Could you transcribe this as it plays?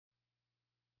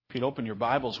If you'd open your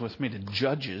Bibles with me to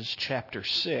Judges chapter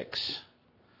 6.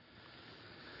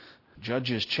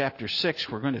 Judges chapter 6,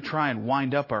 we're going to try and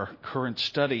wind up our current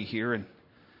study here in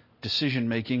decision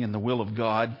making and the will of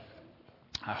God.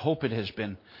 I hope it has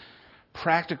been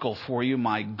practical for you.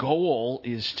 My goal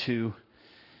is to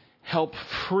help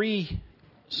free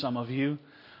some of you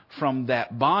from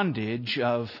that bondage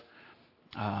of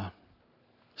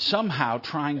somehow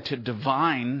trying to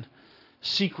divine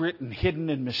secret and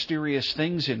hidden and mysterious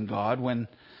things in God when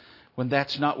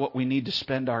that's not what we need to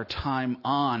spend our time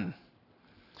on.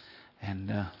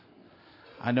 And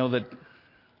I know that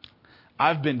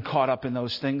I've been caught up in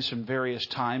those things from various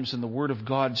times, and the Word of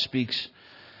God speaks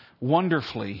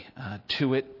wonderfully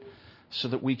to it so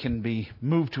that we can be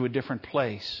moved to a different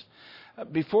place.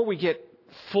 Before we get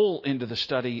full into the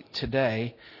study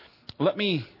today, let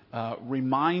me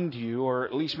remind you, or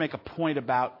at least make a point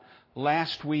about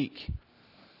last week.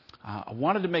 I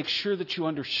wanted to make sure that you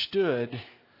understood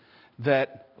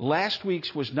that last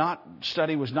week's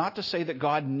study was not to say that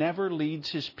God never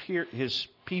leads His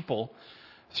people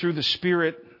through the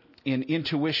Spirit in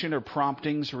intuition or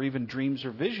promptings or even dreams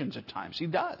or visions at times. He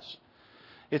does.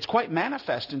 It's quite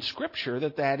manifest in Scripture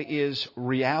that is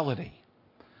reality.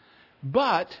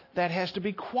 But that has to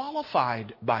be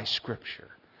qualified by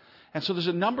Scripture. And so there's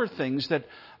a number of things that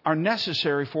are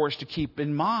necessary for us to keep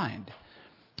in mind.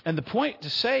 And the point to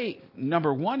say,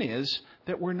 number one, is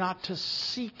that we're not to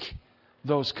seek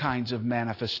those kinds of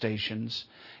manifestations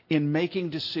in making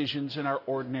decisions in our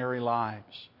ordinary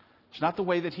lives. It's not the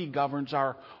way that He governs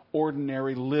our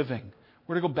ordinary living.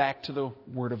 We're to go back to the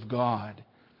Word of God.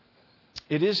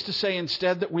 It is to say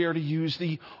instead that we are to use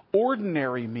the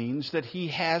ordinary means that He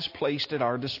has placed at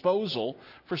our disposal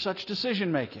for such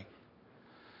decision making.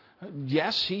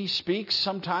 Yes, He speaks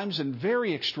sometimes in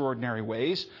very extraordinary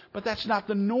ways, but that's not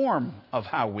the norm of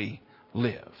how we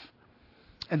live.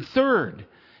 And third,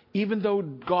 even though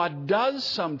God does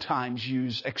sometimes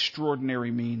use extraordinary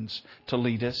means to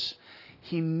lead us,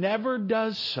 He never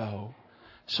does so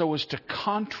as to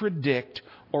contradict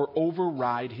or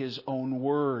override His own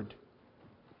word.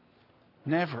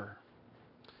 Never.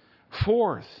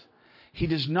 Fourth, He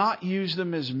does not use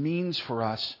them as means for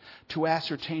us to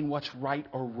ascertain what's right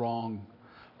or wrong,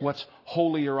 what's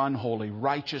holy or unholy,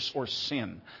 righteous or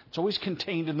sin. It's always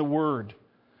contained in the Word.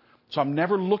 So I'm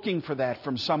never looking for that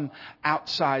from some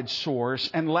outside source.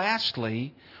 And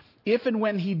lastly, if and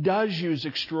when He does use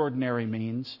extraordinary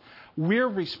means, we're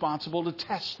responsible to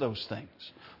test those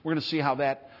things. We're going to see how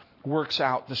that works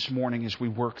out this morning as we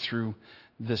work through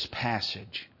this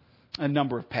passage, a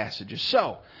number of passages.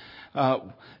 So,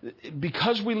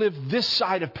 because we live this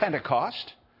side of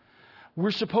Pentecost,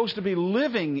 we're supposed to be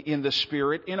living in the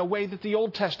Spirit in a way that the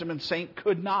Old Testament saint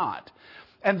could not.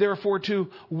 And therefore to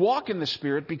walk in the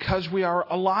Spirit because we are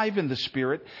alive in the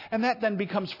Spirit. And that then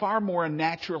becomes far more a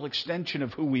natural extension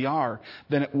of who we are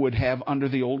than it would have under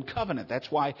the Old Covenant.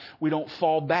 That's why we don't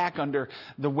fall back under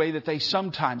the way that they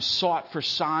sometimes sought for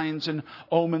signs and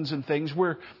omens and things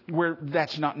where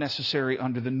that's not necessary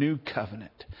under the New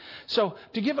Covenant. So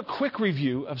to give a quick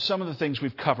review of some of the things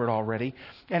we've covered already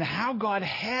and how God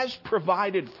has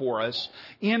provided for us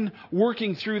in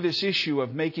working through this issue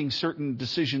of making certain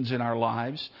decisions in our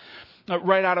lives.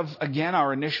 Right out of, again,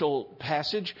 our initial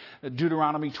passage,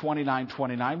 Deuteronomy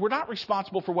 29:29, we're not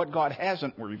responsible for what God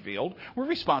hasn't revealed. We're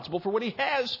responsible for what He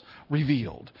has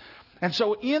revealed. And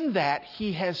so in that,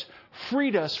 He has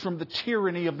freed us from the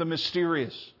tyranny of the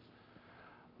mysterious.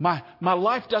 My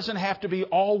life doesn't have to be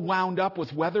all wound up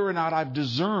with whether or not I've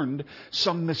discerned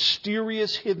some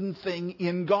mysterious hidden thing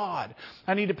in God.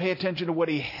 I need to pay attention to what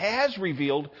He has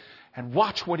revealed and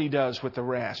watch what He does with the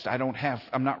rest.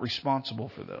 I'm not responsible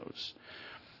for those.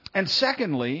 And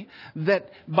secondly,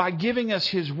 that by giving us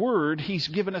His Word, He's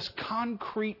given us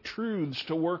concrete truths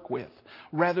to work with,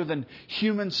 rather than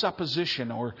human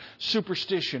supposition or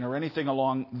superstition or anything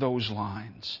along those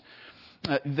lines.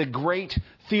 The great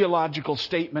theological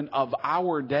statement of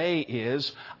our day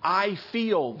is, I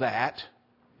feel that,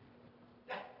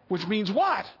 which means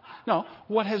what? No,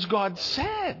 what has God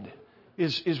said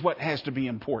is what has to be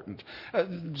important.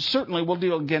 Certainly, we'll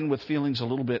deal again with feelings a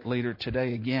little bit later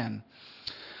today again.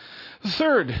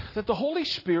 Third, that the Holy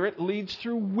Spirit leads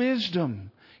through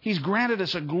wisdom. He's granted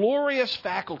us a glorious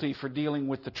faculty for dealing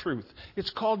with the truth.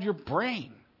 It's called your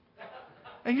brain.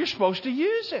 And you're supposed to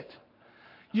use it.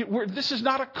 This is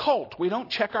not a cult. We don't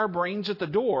check our brains at the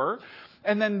door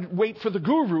and then wait for the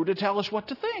guru to tell us what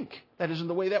to think. That isn't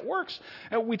the way that works.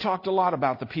 We talked a lot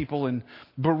about the people in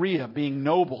Berea being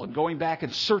noble and going back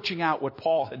and searching out what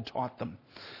Paul had taught them.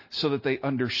 so that they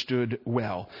understood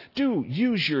well. Do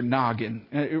use your noggin.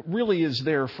 It really is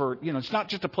there for, it's not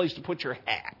just a place to put your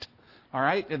hat. All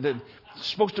right? It's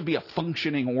supposed to be a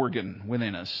functioning organ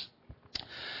within us.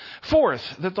 Fourth,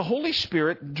 that the Holy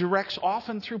Spirit directs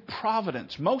often through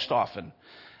providence. Most often,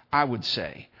 I would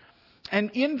say. And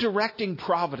in directing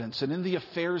providence and in the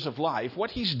affairs of life,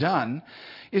 what He's done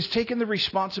is taken the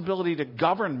responsibility to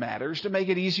govern matters, to make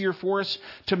it easier for us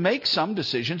to make some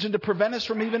decisions and to prevent us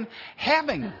from even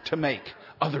having to make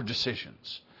other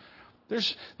decisions.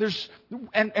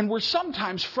 And we're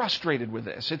sometimes frustrated with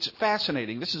this. It's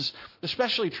fascinating. This is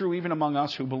especially true even among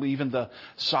us who believe in the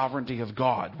sovereignty of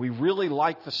God. We really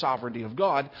like the sovereignty of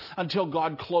God until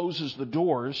God closes the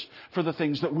doors for the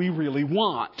things that we really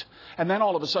want. And then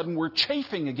all of a sudden we're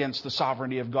chafing against the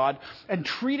sovereignty of God and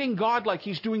treating God like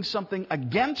He's doing something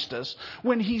against us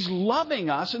when He's loving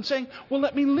us and saying, well,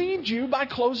 let me lead you by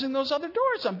closing those other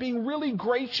doors. I'm being really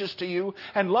gracious to you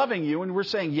and loving you. And we're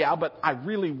saying, yeah, but I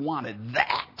really wanted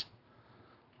that.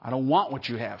 I don't want what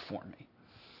you have for me.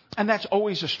 And that's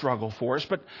always a struggle for us,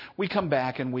 but we come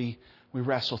back and we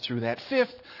wrestle through that.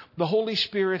 Fifth, the Holy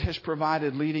Spirit has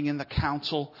provided leading in the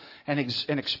counsel and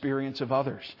experience of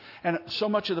others. And so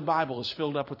much of the Bible is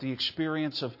filled up with the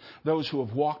experience of those who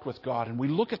have walked with God. And we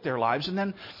look at their lives and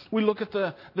then we look at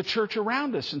the church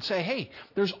around us and say, hey,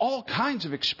 there's all kinds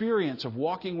of experience of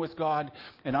walking with God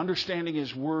and understanding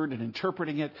His Word and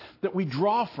interpreting it that we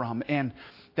draw from. And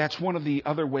that's one of the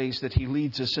other ways that He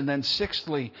leads us. And then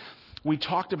sixthly, we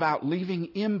talked about leaving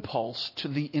impulse to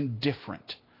the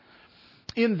indifferent.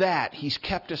 In that, He's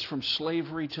kept us from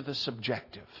slavery to the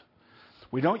subjective.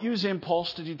 We don't use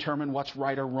impulse to determine what's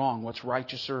right or wrong, what's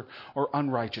righteous or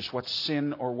unrighteous, what's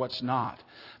sin or what's not.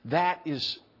 That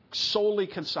is solely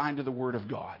consigned to the Word of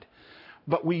God.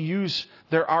 But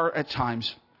there are at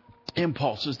times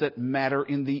impulses that matter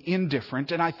in the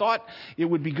indifferent. And I thought it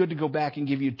would be good to go back and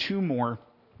give you two more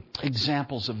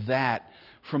examples of that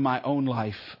from my own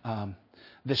life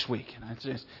this week. And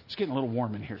it's getting a little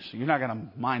warm in here, so you're not going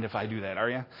to mind if I do that, are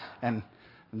you? And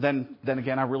then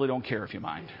again, I really don't care if you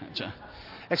mind.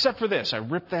 Except for this. I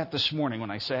ripped that this morning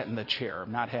when I sat in the chair.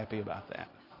 I'm not happy about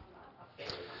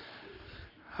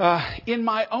that. In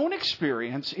my own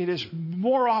experience, it is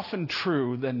more often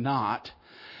true than not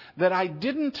that I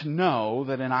didn't know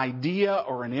that an idea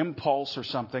or an impulse or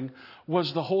something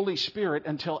was the Holy Spirit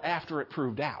until after it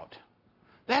proved out.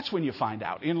 That's when you find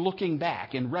out, in looking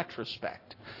back, in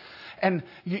retrospect. And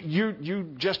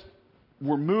you just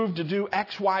were moved to do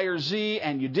X, Y, or Z,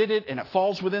 and you did it, and it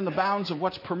falls within the bounds of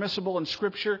what's permissible in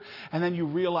Scripture, and then you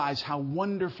realize how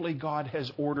wonderfully God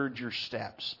has ordered your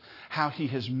steps, how He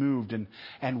has moved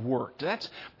and worked.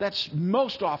 That's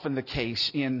most often the case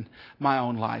in my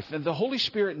own life. And the Holy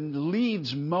Spirit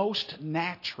leads most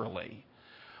naturally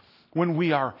when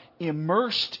we are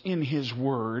immersed in His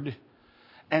Word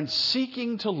and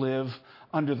seeking to live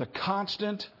under the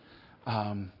constant,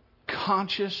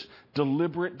 conscious,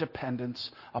 deliberate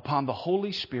dependence upon the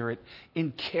Holy Spirit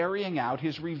in carrying out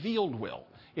His revealed will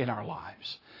in our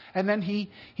lives. And then He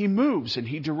moves and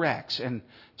He directs and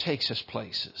takes us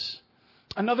places.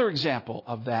 Another example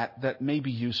of that may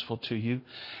be useful to you,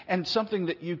 and something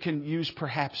that you can use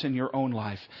perhaps in your own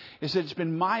life, is that it's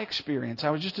been my experience. I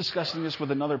was just discussing this with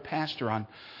another pastor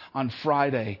on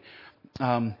Friday.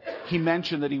 He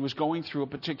mentioned that he was going through a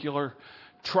particular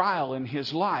trial in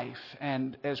his life,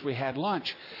 and as we had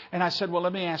lunch, and I said, well,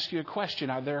 let me ask you a question.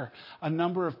 Are there a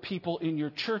number of people in your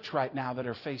church right now that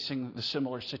are facing the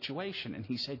similar situation? And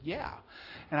he said, yeah.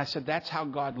 And I said, that's how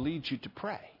God leads you to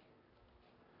pray.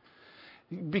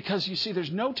 Because you see,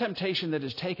 there's no temptation that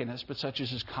has taken us but such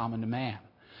as is common to man.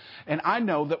 And I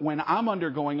know that when I'm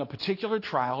undergoing a particular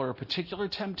trial or a particular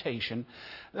temptation,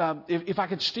 if I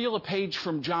could steal a page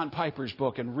from John Piper's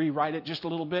book and rewrite it just a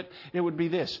little bit, it would be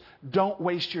this: don't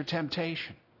waste your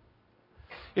temptation.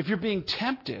 If you're being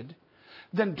tempted,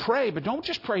 then pray, but don't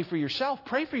just pray for yourself.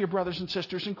 Pray for your brothers and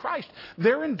sisters in Christ.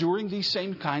 They're enduring these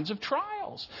same kinds of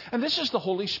trials. And this is the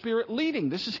Holy Spirit leading.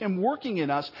 This is Him working in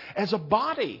us as a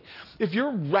body. If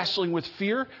you're wrestling with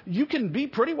fear, you can be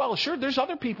pretty well assured there's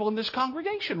other people in this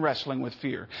congregation wrestling with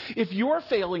fear. If you're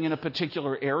failing in a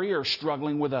particular area or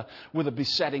struggling with a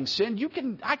besetting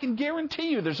sin, I can guarantee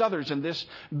you there's others in this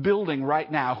building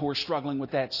right now who are struggling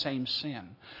with that same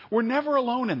sin. We're never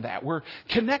alone in that. We're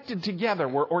connected together.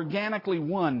 We're organically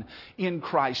one in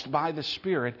Christ by the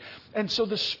Spirit. And so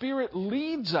the Spirit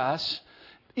leads us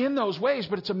in those ways,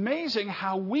 but it's amazing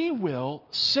how we will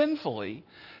sinfully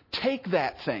take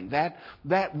that thing,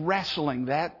 that wrestling,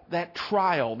 that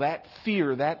trial, that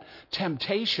fear, that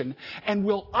temptation, and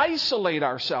we'll isolate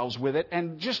ourselves with it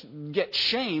and just get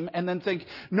shame and then think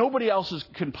nobody else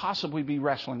can possibly be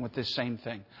wrestling with this same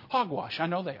thing. Hogwash, I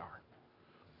know they are.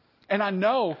 And I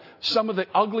know some of the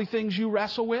ugly things you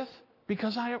wrestle with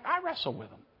because I wrestle with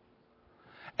them.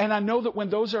 And I know that when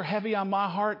those are heavy on my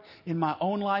heart in my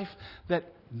own life, that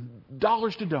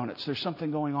dollars to donuts, there's something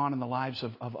going on in the lives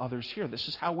of others here. This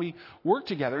is how we work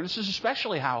together. And this is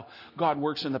especially how God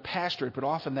works in the pastorate, but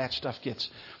often that stuff gets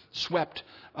swept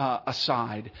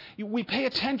aside. We pay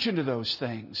attention to those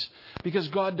things because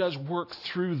God does work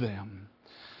through them.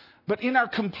 But in our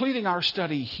completing our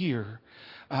study here,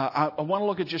 I want to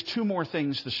look at just two more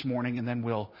things this morning, and then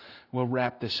we'll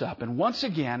wrap this up. And once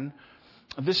again,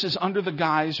 this is under the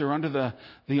guise or under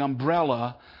the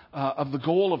umbrella of the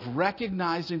goal of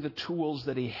recognizing the tools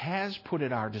that He has put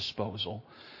at our disposal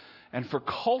and for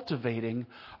cultivating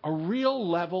a real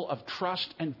level of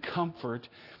trust and comfort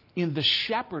in the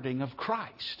shepherding of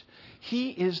Christ. He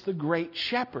is the great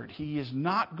shepherd. He is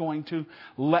not going to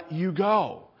let you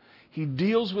go. He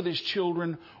deals with His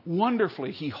children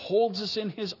wonderfully. He holds us in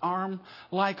His arm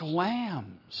like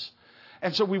lambs.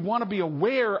 And so we want to be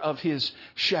aware of His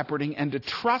shepherding and to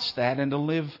trust that and to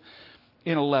live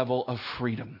in a level of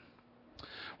freedom.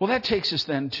 Well, that takes us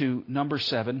then to number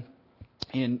 7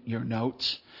 in your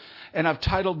notes. And I've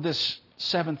titled this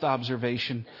 7th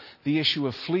observation, the issue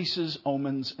of fleeces,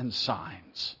 omens, and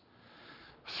signs.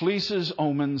 Fleeces,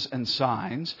 omens, and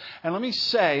signs. And let me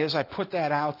say, as I put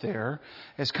that out there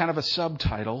as kind of a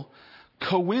subtitle,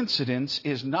 coincidence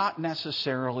is not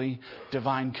necessarily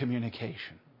divine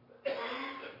communication.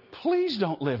 Please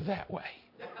don't live that way.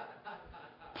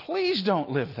 Please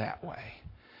don't live that way.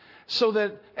 So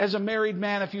that as a married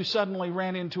man, if you suddenly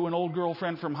ran into an old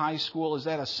girlfriend from high school, is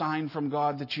that a sign from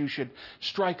God that you should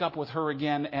strike up with her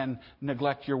again and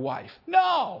neglect your wife?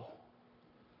 No.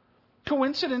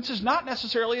 Coincidence is not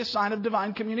necessarily a sign of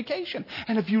divine communication.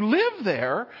 And if you live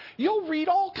there, you'll read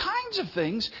all kinds of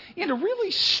things into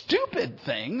really stupid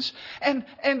things, and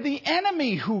the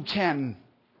enemy who can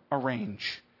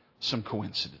arrange some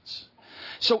coincidence.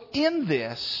 So in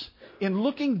this, in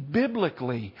looking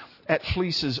biblically at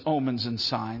fleeces, omens, and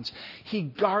signs, He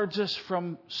guards us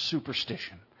from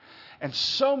superstition. And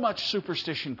so much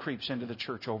superstition creeps into the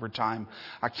church over time.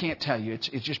 I can't tell you. It's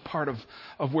just part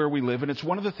of where we live. And it's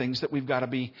one of the things that we've got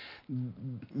to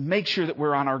make sure that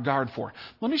we're on our guard for.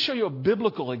 Let me show you a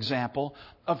biblical example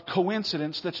of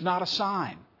coincidence that's not a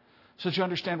sign, so that you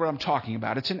understand what I'm talking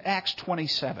about. It's in Acts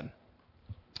 27.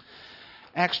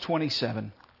 Acts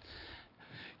 27.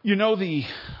 You know the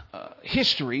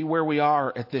history where we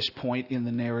are at this point in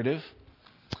the narrative.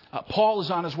 Paul is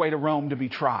on his way to Rome to be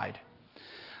tried.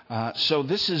 So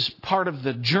this is part of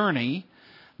the journey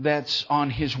that's on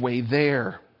his way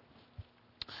there.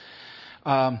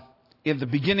 In the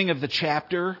beginning of the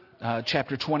chapter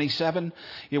 27,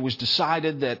 it was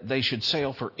decided that they should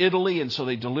sail for Italy, and so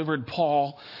they delivered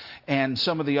Paul and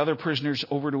some of the other prisoners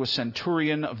over to a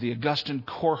centurion of the Augustan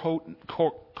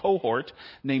cohort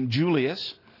named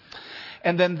Julius.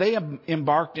 And then they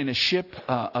embarked in a ship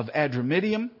of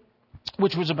Adramyttium,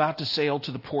 which was about to sail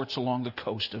to the ports along the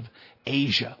coast of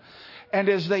Asia. And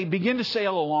as they begin to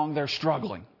sail along, they're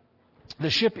struggling.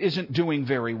 The ship isn't doing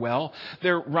very well.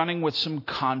 They're running with some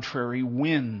contrary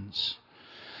winds.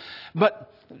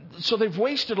 So they've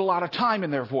wasted a lot of time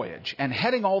in their voyage, and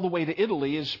heading all the way to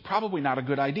Italy is probably not a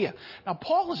good idea. Now,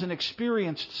 Paul is an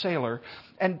experienced sailor,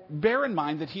 and bear in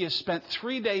mind that he has spent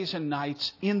 3 days and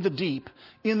nights in the deep,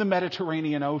 in the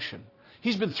Mediterranean Ocean.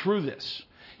 He's been through this.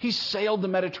 He's sailed the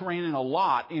Mediterranean a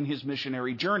lot in his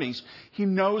missionary journeys. He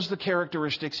knows the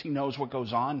characteristics. He knows what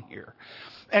goes on here.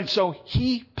 And so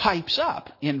he pipes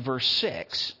up in verse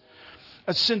 6.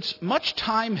 Since much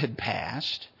time had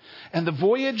passed, and the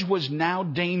voyage was now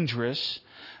dangerous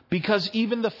because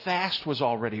even the fast was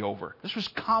already over. This was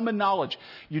common knowledge.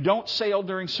 You don't sail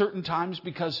during certain times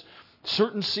because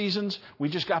certain seasons, we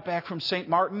just got back from St.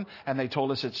 Martin, and they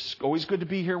told us it's always good to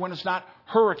be here when it's not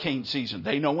hurricane season.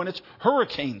 They know when it's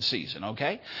hurricane season,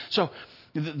 okay? So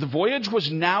the voyage was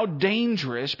now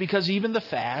dangerous because even the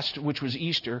fast, which was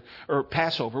Easter or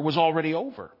Passover, was already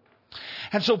over.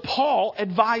 And so Paul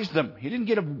advised them. He didn't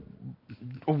get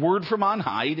a word from on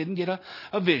high. He didn't get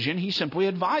a vision. He simply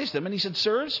advised them. And he said,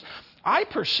 "Sirs, I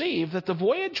perceive that the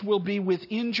voyage will be with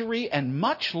injury and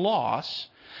much loss,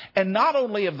 and not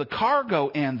only of the cargo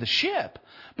and the ship,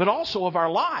 but also of our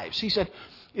lives." He said,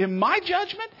 "In my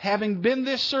judgment, having been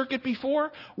this circuit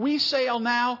before, we sail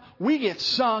now, we get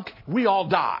sunk, we all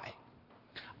die.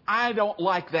 I don't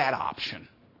like that option.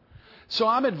 So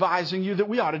I'm advising you that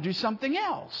we ought to do something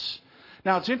else.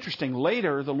 Now, it's interesting.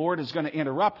 Later, the Lord is going to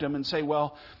interrupt him and say,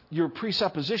 well, your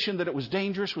presupposition that it was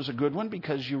dangerous was a good one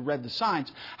because you read the signs.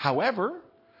 However,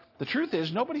 the truth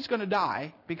is nobody's going to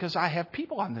die because I have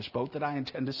people on this boat that I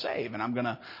intend to save, and I'm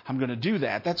going to do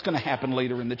that. That's going to happen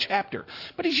later in the chapter.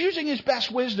 But he's using his best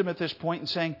wisdom at this point and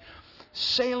saying,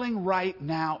 sailing right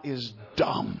now is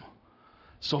dumb.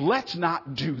 So let's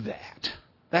not do that.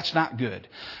 That's not good.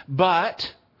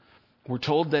 But we're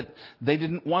told that they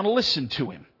didn't want to listen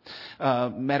to him.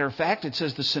 Matter of fact, it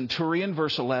says the centurion,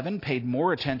 verse 11, paid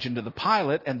more attention to the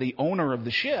pilot and the owner of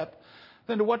the ship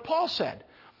than to what Paul said.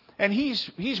 And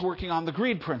he's working on the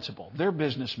greed principle. They're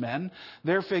businessmen.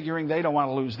 They're figuring they don't want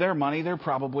to lose their money. They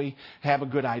probably have a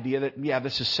good idea that, yeah,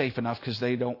 this is safe enough because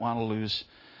they don't want to lose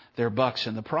their bucks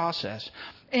in the process.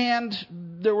 And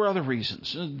there were other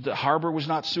reasons. The harbor was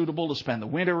not suitable to spend the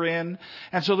winter in.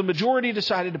 And so the majority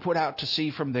decided to put out to sea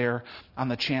from there on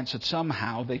the chance that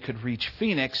somehow they could reach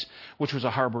Phoenix, which was a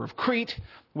harbor of Crete,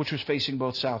 which was facing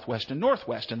both southwest and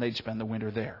northwest, and they'd spend the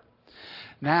winter there.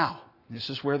 Now, this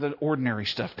is where the ordinary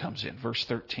stuff comes in. Verse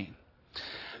 13.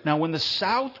 Now, when the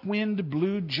south wind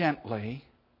blew gently,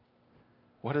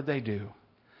 what did they do?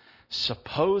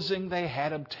 Supposing they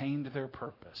had obtained their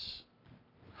purpose.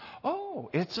 Oh,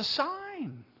 it's a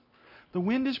sign. The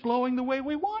wind is blowing the way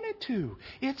we want it to.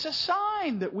 It's a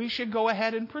sign that we should go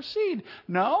ahead and proceed.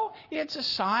 No, it's a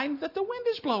sign that the wind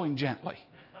is blowing gently.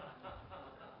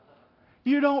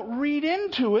 You don't read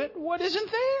into it what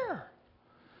isn't there.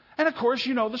 And of course,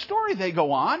 you know the story. They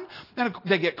go on, and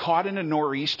they get caught in a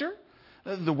nor'easter,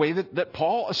 the way that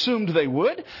Paul assumed they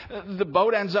would. The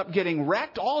boat ends up getting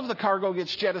wrecked. All of the cargo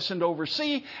gets jettisoned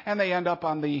overseas, and they end up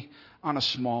on a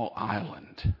small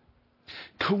island.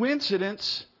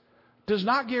 Coincidence does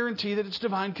not guarantee that it's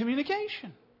divine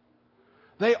communication.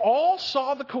 They all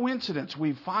saw the coincidence.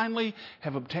 We finally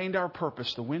have obtained our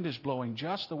purpose. The wind is blowing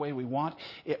just the way we want.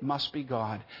 It must be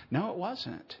God. No, it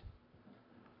wasn't.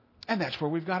 And that's where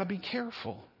we've got to be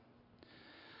careful.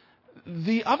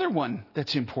 The other one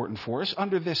that's important for us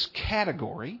under this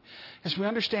category, as we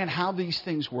understand how these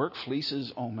things work,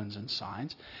 fleeces, omens, and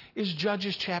signs, is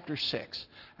Judges chapter 6.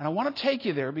 And I want to take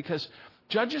you there because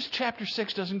Judges chapter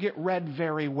 6 doesn't get read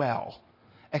very well,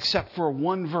 except for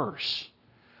one verse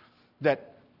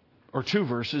or two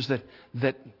verses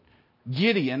that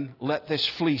Gideon let this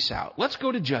fleece out. Let's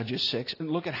go to Judges 6 and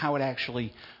look at how it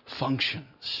actually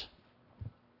functions.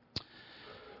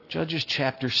 Judges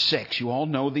chapter 6. You all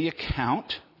know the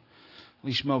account, at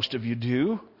least most of you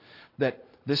do, that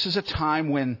this is a time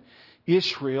when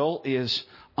Israel is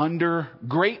under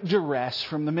great duress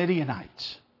from the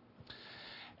Midianites.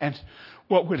 And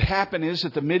what would happen is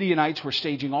that the Midianites were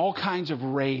staging all kinds of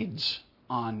raids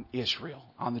on Israel,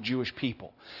 on the Jewish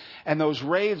people. And those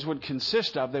raids would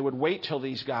consist of, they would wait till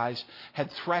these guys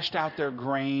had threshed out their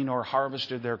grain or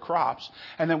harvested their crops.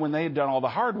 And then when they had done all the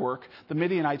hard work, the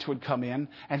Midianites would come in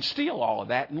and steal all of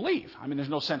that and leave. I mean, there's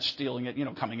no sense stealing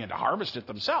it, coming in to harvest it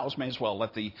themselves. May as well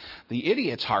let the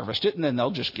idiots harvest it and then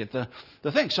they'll just get the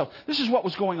thing. So this is what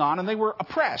was going on, and they were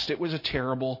oppressed. It was a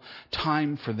terrible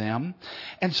time for them.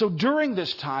 And so during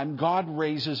this time, God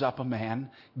raises up a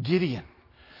man, Gideon.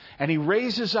 And he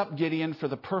raises up Gideon for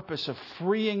the purpose of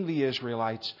freeing the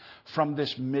Israelites from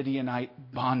this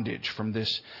Midianite bondage, from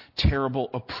this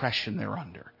terrible oppression they're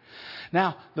under.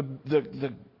 Now,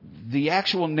 the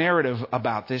actual narrative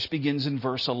about this begins in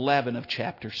verse 11 of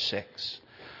chapter 6.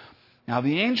 Now,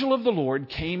 the angel of the Lord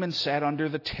came and sat under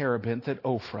the terebinth at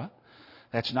Ophrah.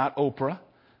 That's not Oprah.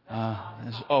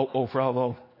 It's Ophrah,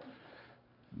 although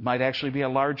might actually be a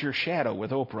larger shadow with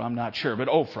Oprah, I'm not sure. But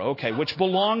Ophrah, okay, which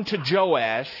belonged to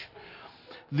Joash,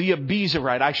 the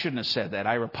Abiezrite. I shouldn't have said that.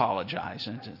 I apologize.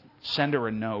 Send her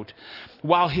a note.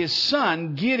 While his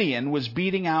son Gideon was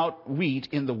beating out wheat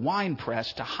in the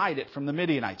winepress to hide it from the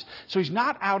Midianites. So he's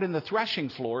not out in the threshing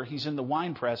floor. He's in the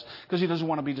winepress because he doesn't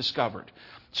want to be discovered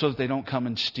so that they don't come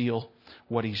and steal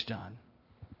what he's done.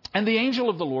 And the angel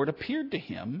of the Lord appeared to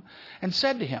him and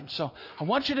said to him. So I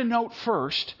want you to note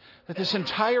first that this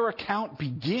entire account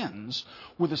begins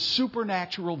with a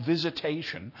supernatural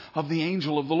visitation of the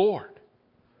angel of the Lord.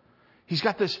 He's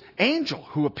got this angel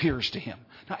who appears to him.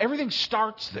 Now everything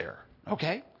starts there,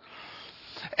 okay?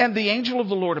 And the angel of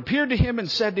the Lord appeared to him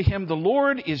and said to him, "The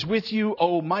Lord is with you,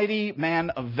 O mighty man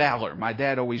of valor." My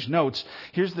dad always notes,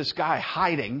 here's this guy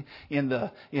hiding in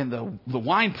the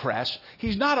wine press.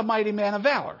 He's not a mighty man of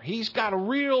valor. He's got a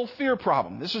real fear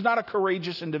problem. This is not a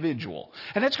courageous individual.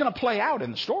 And it's going to play out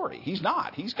in the story. He's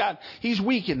not. He's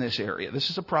weak in this area. This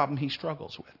is a problem he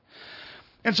struggles with.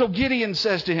 And so Gideon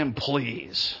says to him,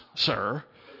 "Please, sir,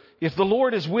 If the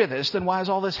Lord is with us, then why has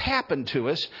all this happened to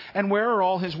us? And where are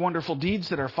all his wonderful deeds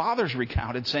that our fathers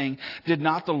recounted, saying, did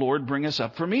not the Lord bring us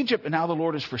up from Egypt? And now the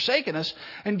Lord has forsaken us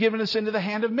and given us into the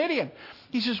hand of Midian.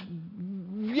 He says,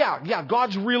 yeah,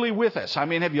 God's really with us. I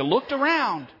mean, have you looked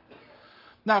around?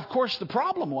 Now, of course, the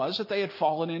problem was that they had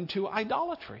fallen into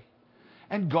idolatry.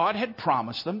 And God had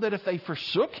promised them that if they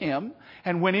forsook him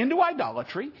and went into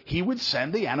idolatry, he would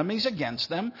send the enemies against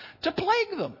them to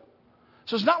plague them.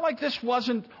 So it's not like this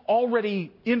wasn't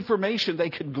already information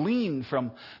they could glean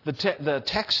from the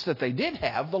text that they did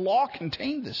have. The law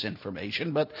contained this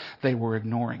information, but they were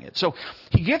ignoring it. So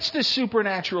he gets this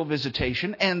supernatural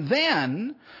visitation, and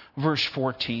then, verse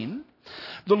 14,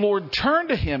 the Lord turned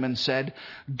to him and said,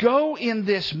 go in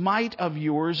this might of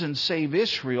yours and save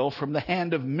Israel from the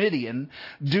hand of Midian.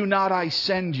 Do not I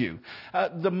send you?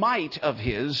 The might of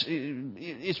his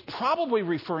is probably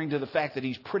referring to the fact that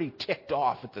he's pretty ticked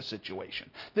off at the situation.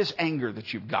 This anger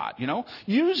that you've got,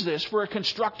 Use this for a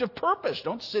constructive purpose.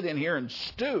 Don't sit in here and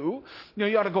stew.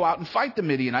 You ought to go out and fight the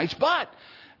Midianites. But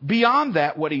beyond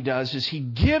that, what he does is he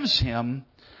gives him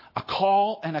a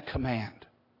call and a command.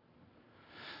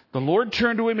 The Lord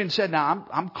turned to him and said, now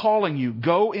I'm calling you.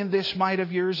 Go in this might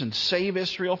of yours and save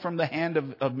Israel from the hand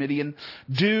of Midian.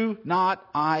 Do not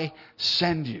I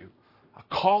send you? A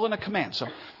call and a command. So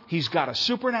he's got a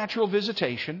supernatural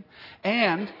visitation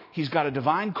and he's got a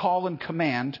divine call and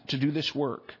command to do this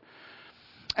work.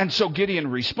 And so Gideon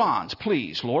responds,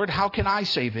 please, Lord, how can I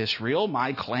save Israel?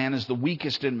 My clan is the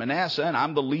weakest in Manasseh and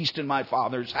I'm the least in my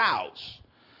father's house.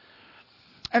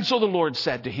 And so the Lord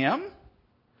said to him,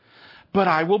 but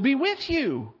I will be with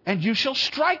you, and you shall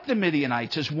strike the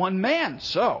Midianites as one man.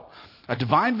 So, a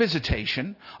divine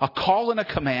visitation, a call and a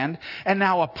command, and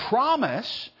now a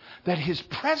promise that his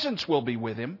presence will be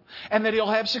with him, and that he'll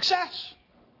have success.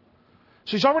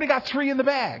 So he's already got 3 in the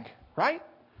bag, right?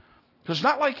 So it's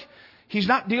not like he's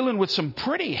not dealing with some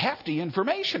pretty hefty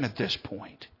information at this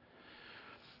point.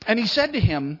 And he said to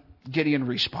him, Gideon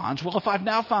responds, well, if I've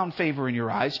now found favor in your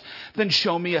eyes, then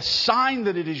show me a sign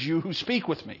that it is you who speak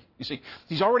with me. You see,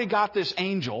 he's already got this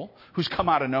angel who's come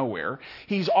out of nowhere.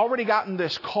 He's already gotten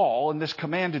this call and this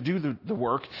command to do the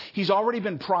work. He's already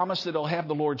been promised that he'll have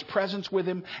the Lord's presence with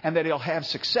him and that he'll have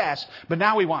success. But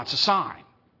now he wants a sign.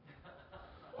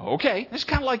 Okay, it's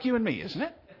kind of like you and me, isn't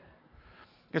it?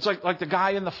 It's like the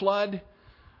guy in the flood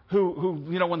who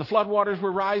when the floodwaters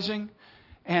were rising,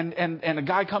 and a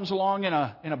guy comes along in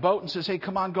a boat and says, hey,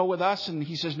 come on, go with us. And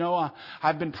he says, no,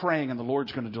 I've been praying and the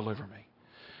Lord's going to deliver me.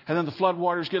 And then the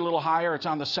floodwaters get a little higher. It's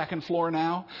on the 2nd floor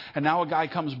now. And now a guy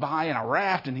comes by in a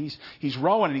raft and he's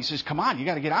rowing and he says, come on, you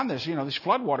got to get on this. These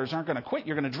floodwaters aren't going to quit.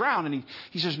 You're going to drown. And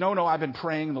he says, no, I've been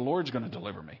praying and the Lord's going to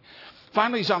deliver me.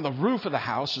 Finally, he's on the roof of the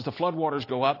house as the floodwaters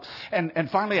go up. And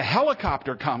finally, a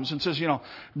helicopter comes and says,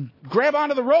 grab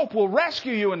onto the rope. We'll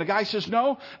rescue you. And the guy says,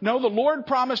 no, the Lord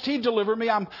promised he'd deliver me.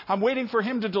 I'm waiting for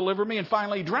him to deliver me. And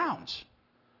finally, he drowns.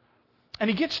 And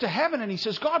he gets to heaven and he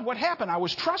says, God, what happened? I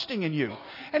was trusting in you.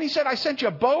 And he said, I sent you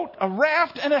a boat, a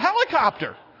raft, and a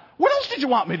helicopter. What else did you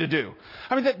want me to do?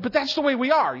 But that's the way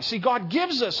we are. You see, God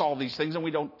gives us all these things and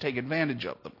we don't take advantage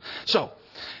of them. So,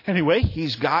 anyway, he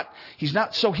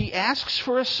asks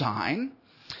for a sign,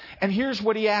 and here's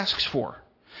what he asks for.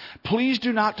 Please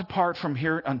do not depart from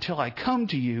here until I come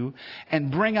to you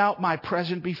and bring out my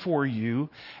present before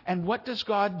you. And what does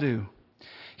God do?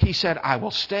 He said, I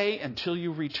will stay until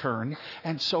you return.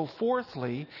 And so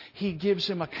fourthly, he gives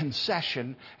him a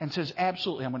concession and says,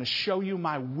 absolutely, I'm going to show you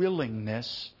my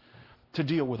willingness to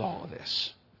deal with all of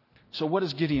this. So what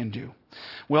does Gideon do?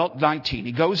 Well, 19,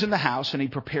 he goes in the house and he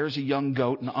prepares a young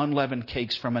goat and unleavened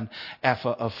cakes from an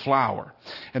ephah of flour.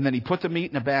 And then he put the meat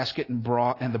in a basket and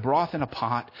the broth in a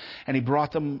pot, and he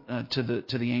brought them to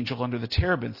the angel under the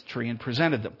terebinth tree and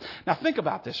presented them. Now think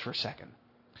about this for a second.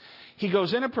 He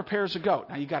goes in and prepares a goat.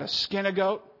 Now you got to skin a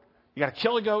goat, you got to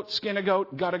kill a goat, skin a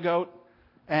goat, gut a goat,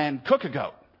 and cook a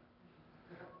goat.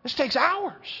 This takes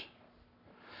hours.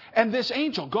 And this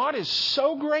angel, God is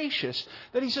so gracious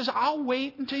that he says, I'll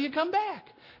wait until you come back.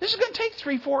 This is going to take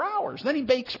 3-4 hours. Then he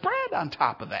bakes bread on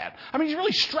top of that. He's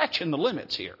really stretching the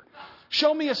limits here.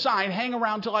 Show me a sign, hang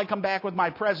around till I come back with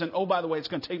my present. Oh, by the way, it's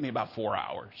going to take me about 4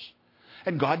 hours.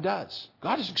 And God does.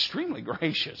 God is extremely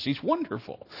gracious. He's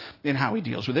wonderful in how he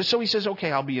deals with this. So he says,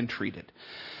 okay, I'll be entreated.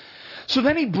 So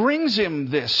then he brings him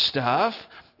this stuff.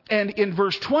 And in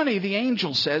verse 20, the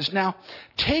angel says, now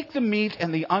take the meat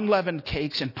and the unleavened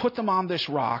cakes and put them on this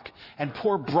rock and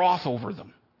pour broth over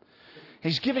them.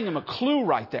 He's giving him a clue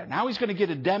right there. Now he's going to get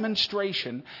a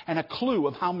demonstration and a clue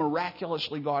of how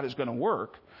miraculously God is going to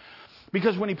work.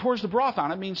 Because when he pours the broth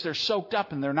on, it means they're soaked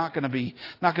up and they're not going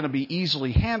to be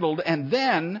easily handled. And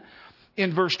then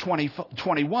in verse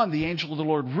 21, the angel of the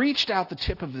Lord reached out the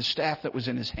tip of the staff that was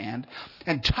in his hand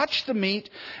and touched the meat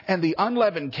and the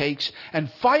unleavened cakes, and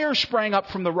fire sprang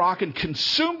up from the rock and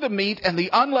consumed the meat and the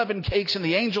unleavened cakes, and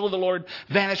the angel of the Lord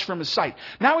vanished from his sight.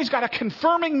 Now he's got a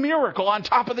confirming miracle on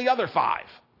top of the other 5.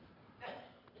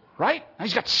 Right? Now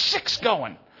he's got 6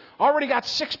 going. Already got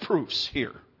 6 proofs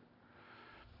here.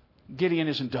 Gideon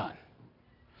isn't done.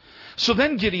 So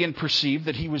then Gideon perceived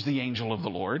that he was the angel of the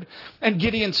Lord. And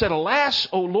Gideon said, Alas,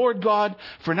 O Lord God,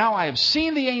 for now I have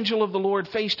seen the angel of the Lord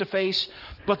face to face.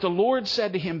 But the Lord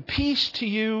said to him, Peace to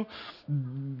you.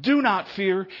 Do not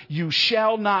fear. You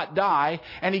shall not die.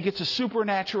 And he gets a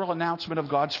supernatural announcement of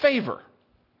God's favor.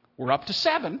 We're up to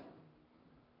 7.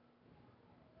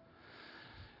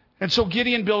 And so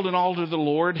Gideon built an altar to the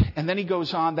Lord. And then he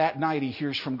goes on that night. He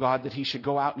hears from God that he should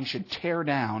go out and he should tear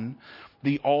down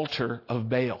the altar of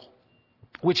Baal.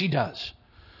 Which he does.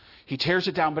 He tears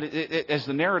it down, but as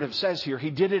the narrative says here,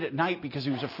 he did it at night because he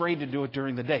was afraid to do it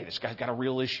during the day. This guy's got a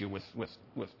real issue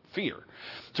with fear.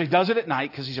 So he does it at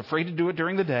night because he's afraid to do it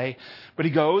during the day. But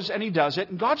he goes and he does it,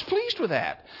 and God's pleased with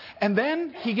that. And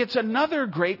then he gets another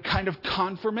great kind of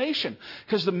confirmation.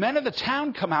 Because the men of the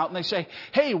town come out and they say,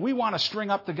 Hey, we want to string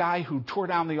up the guy who tore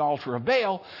down the altar of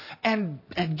Baal. And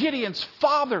Gideon's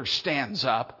father stands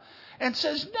up and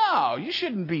says, No, you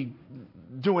shouldn't be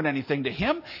doing anything to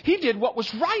him. He did what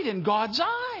was right in God's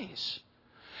eyes.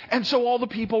 And so all the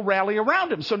people rally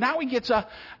around him. So now he gets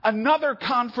another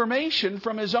confirmation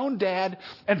from his own dad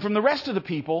and from the rest of the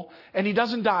people, and he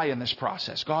doesn't die in this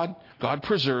process. God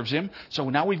preserves him. So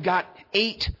now we've got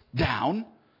 8 down.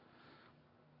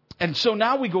 And so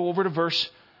now we go over to verse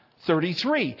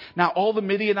 33. Now all the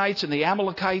Midianites and the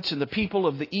Amalekites and the people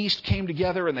of the east came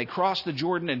together, and they crossed the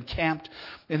Jordan and camped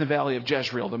in the valley of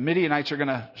Jezreel. The Midianites are going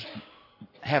to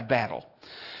have battle.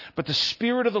 But the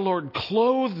Spirit of the Lord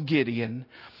clothed Gideon,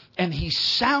 and he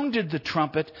sounded the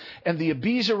trumpet, and the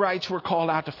Abiezrites were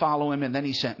called out to follow him. And then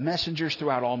he sent messengers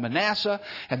throughout all Manasseh,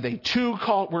 and they too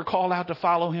were called out to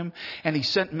follow him. And he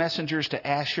sent messengers to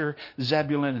Asher,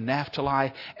 Zebulun, and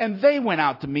Naphtali, and they went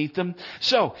out to meet them.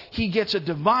 So he gets a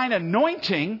divine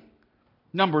anointing,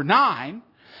 number 9,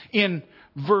 in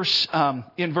verse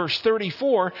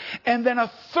 34, and then a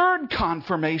third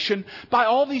confirmation by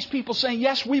all these people saying,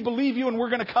 Yes, we believe you and we're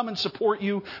going to come and support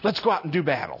you. Let's go out and do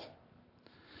battle.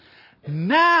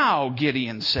 Now,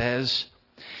 Gideon says,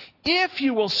 If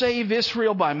you will save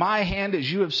Israel by my hand,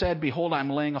 as you have said, behold, I'm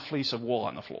laying a fleece of wool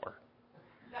on the floor.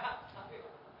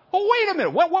 Well, wait a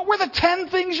minute. What were the 10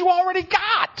 things you already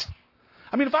got?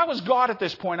 I mean, if I was God at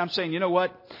this point, I'm saying, you know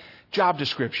what? Job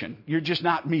description. You're just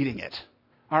not meeting it.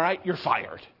 All right, you're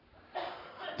fired.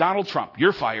 Donald Trump,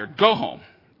 you're fired. Go home.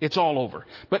 It's all over.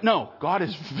 But no, God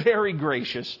is very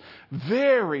gracious,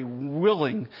 very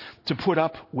willing to put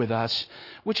up with us,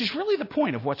 which is really the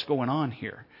point of what's going on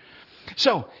here.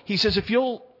 So he says, if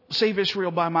you'll save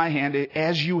Israel by my hand,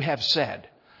 as you have said.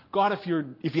 God, if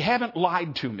you haven't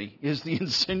lied to me, is the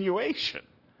insinuation.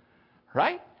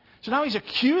 Right? So now he's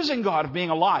accusing God of being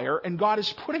a liar, and God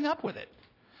is putting up with it.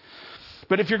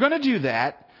 But if you're going to do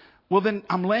that, well, then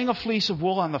I'm laying a fleece of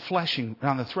wool on the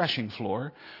threshing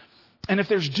floor. And if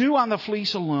there's dew on the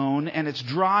fleece alone, and it's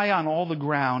dry on all the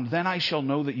ground, then I shall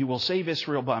know that you will save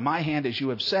Israel by my hand, as you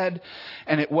have said.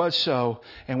 And it was so.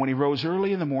 And when he rose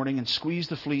early in the morning and squeezed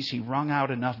the fleece, he wrung out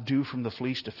enough dew from the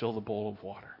fleece to fill the bowl of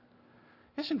water.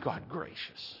 Isn't God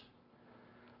gracious?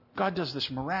 God does this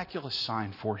miraculous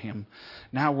sign for him.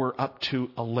 Now we're up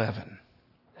to 11.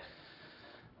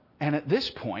 And at this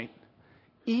point,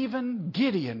 even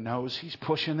Gideon knows he's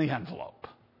pushing the envelope.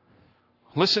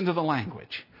 Listen to the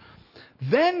language.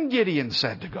 Then Gideon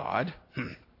said to God,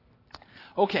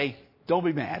 Okay, don't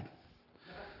be mad.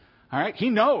 All right? He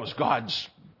knows God's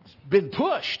been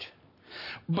pushed.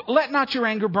 But let not your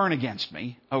anger burn against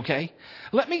me, okay?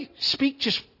 Let me speak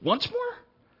just once more.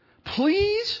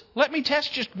 Please, let me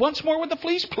test just once more with the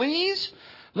fleece, please.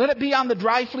 Let it be on the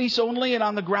dry fleece only, and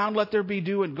on the ground let there be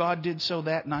dew. And God did so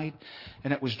that night,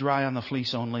 and it was dry on the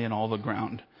fleece only, and all the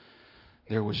ground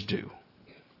there was dew.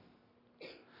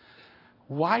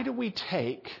 Why do we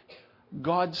take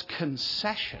God's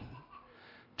concession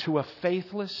to a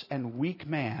faithless and weak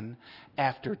man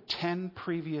after 10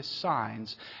 previous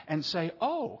signs and say,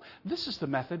 oh, this is the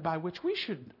method by which we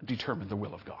should determine the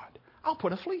will of God? I'll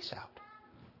put a fleece out.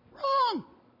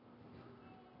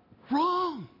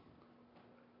 Wrong.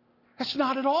 That's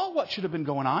not at all what should have been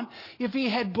going on if he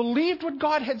had believed what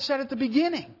God had said at the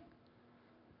beginning.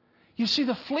 You see,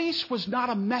 the fleece was not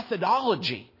a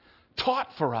methodology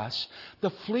taught for us. The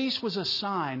fleece was a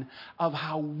sign of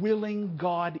how willing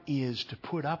God is to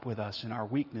put up with us in our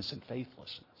weakness and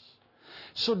faithlessness.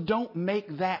 So don't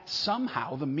make that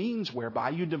somehow the means whereby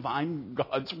you divine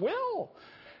God's will.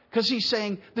 Because he's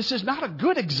saying this is not a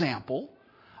good example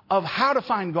of how to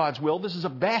find God's will. This is a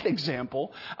bad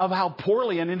example of how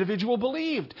poorly an individual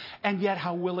believed, and yet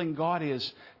how willing God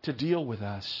is to deal with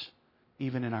us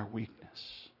even in our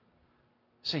weakness.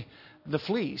 See, the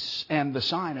fleece and the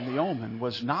sign and the omen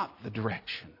was not the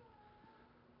direction.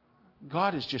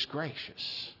 God is just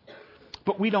gracious.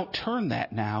 But we don't turn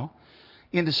that now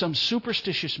into some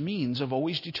superstitious means of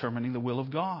always determining the will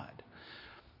of God.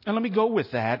 And let me go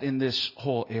with that in this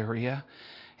whole area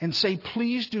and say,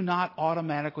 please do not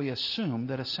automatically assume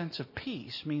that a sense of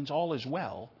peace means all is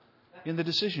well in the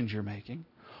decisions you're making,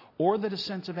 or that a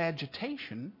sense of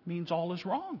agitation means all is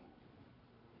wrong.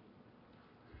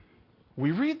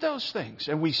 We read those things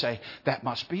and we say, that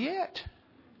must be it.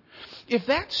 If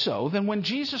that's so, then when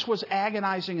Jesus was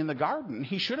agonizing in the garden,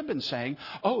 he should have been saying,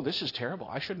 oh, this is terrible.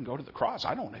 I shouldn't go to the cross.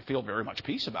 I don't feel very much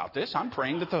peace about this. I'm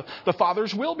praying that the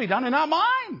Father's will be done and not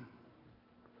mine.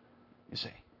 You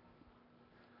see.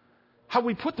 How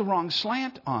we put the wrong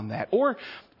slant on that. Or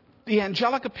the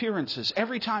angelic appearances.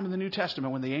 Every time in the New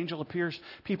Testament when the angel appears,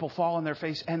 people fall on their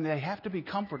face and they have to be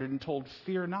comforted and told,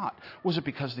 fear not. Was it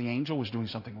because the angel was doing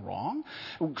something wrong?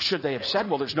 Should they have said,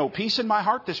 well, there's no peace in my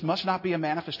heart. This must not be a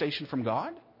manifestation from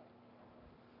God?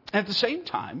 And at the same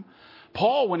time,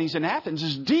 Paul, when he's in Athens,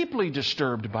 is deeply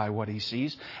disturbed by what he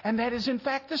sees. And that is, in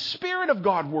fact, the Spirit of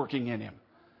God working in him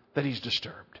that he's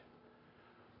disturbed.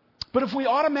 But if we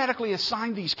automatically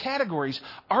assign these categories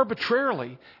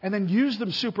arbitrarily and then use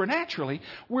them supernaturally,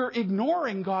 we're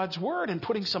ignoring God's Word and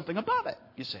putting something above it,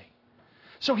 you see.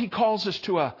 So he calls us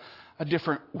to a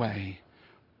different way.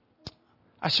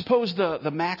 I suppose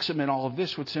the maxim in all of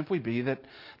this would simply be that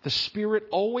the Spirit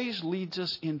always leads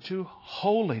us into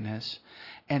holiness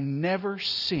and never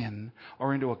sin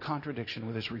or into a contradiction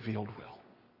with His revealed will.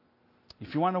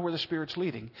 If you want to know where the Spirit's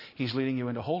leading, He's leading you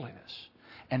into holiness.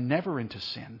 And never into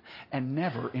sin, and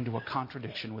never into a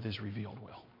contradiction with His revealed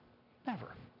will.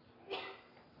 Never.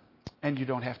 And you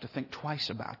don't have to think twice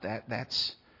about that.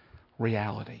 That's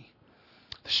reality.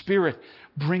 The Spirit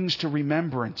brings to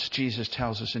remembrance, Jesus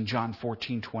tells us in John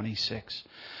 14:26.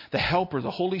 The Helper,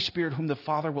 the Holy Spirit, whom the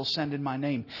Father will send in my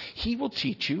name. He will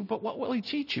teach you, but what will He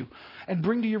teach you? And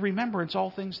bring to your remembrance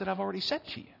all things that I've already said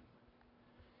to you.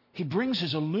 He brings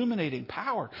His illuminating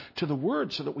power to the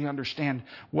Word so that we understand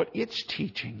what its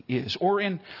teaching is. Or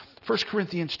in 1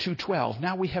 Corinthians 2:12,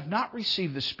 now we have not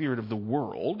received the spirit of the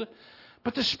world,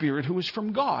 but the Spirit who is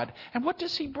from God. And what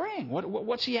does He bring?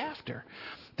 What's He after?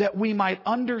 That we might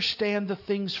understand the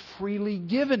things freely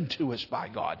given to us by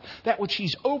God. That which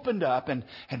He's opened up and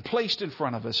placed in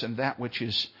front of us, and that which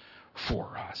is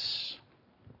for us.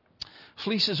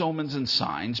 Fleeces, omens, and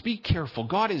signs. Be careful.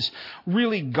 God is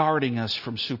really guarding us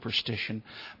from superstition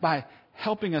by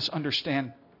helping us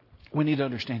understand. We need to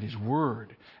understand His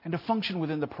Word and to function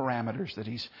within the parameters that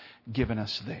He's given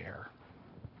us there.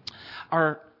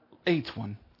 Our eighth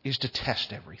one is to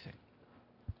test everything.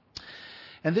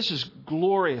 And this is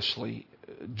gloriously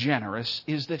generous,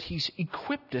 is that He's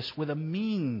equipped us with a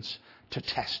means to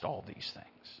test all these things.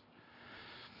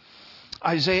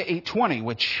 Isaiah 8:20,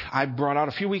 which I brought out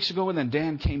a few weeks ago, and then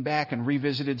Dan came back and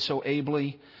revisited so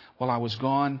ably while I was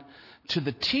gone. To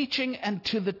the teaching and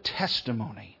to the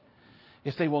testimony.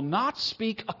 If they will not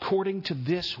speak according to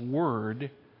this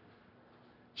word,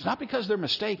 it's not because they're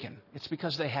mistaken. It's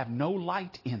because they have no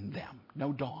light in them,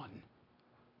 no dawn.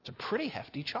 It's a pretty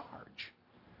hefty charge.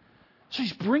 So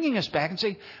He's bringing us back and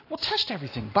saying, well, test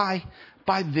everything by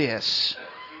this.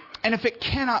 And if it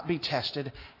cannot be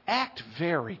tested, act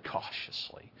very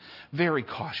cautiously. Very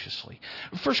cautiously.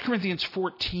 1 Corinthians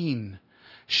 14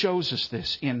 shows us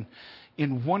this in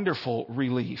wonderful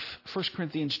relief. 1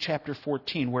 Corinthians chapter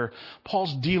 14, where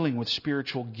Paul's dealing with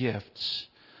spiritual gifts.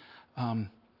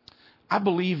 I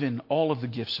believe in all of the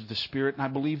gifts of the Spirit, and I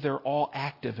believe they're all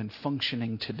active and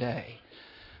functioning today.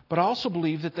 But I also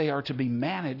believe that they are to be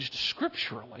managed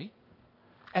scripturally,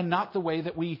 and not the way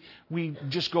that we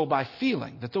just go by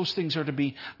feeling. That those things are to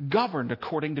be governed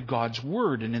according to God's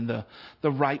Word and in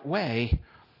the right way.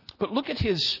 But look at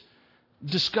his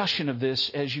discussion of this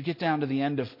as you get down to the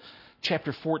end of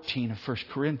chapter 14 of 1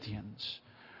 Corinthians.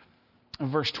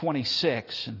 Verse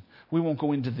 26. And we won't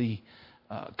go into the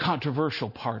controversial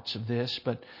parts of this,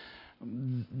 but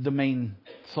the main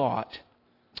thought.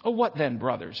 Oh, what then,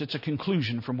 brothers? It's a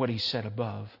conclusion from what he said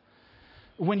above.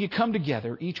 When you come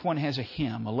together, each one has a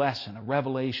hymn, a lesson, a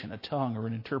revelation, a tongue, or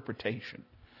an interpretation.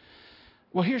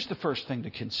 Well, here's the first thing to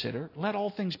consider. Let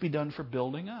all things be done for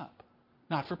building up,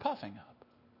 not for puffing up.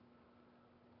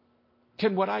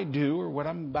 Can what I do or what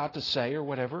I'm about to say or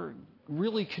whatever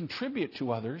really contribute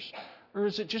to others Or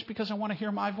is it just because I want to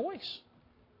hear my voice?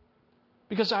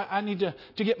 Because I need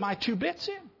to get my 2 bits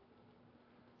in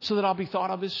so that I'll be thought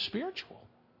of as spiritual.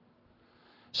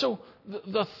 So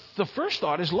the first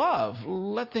thought is love.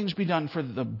 Let things be done for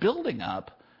the building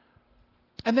up.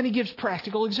 And then he gives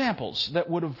practical examples that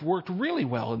would have worked really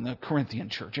well in the Corinthian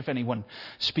church. If anyone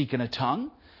speak in a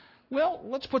tongue, well,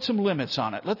 let's put some limits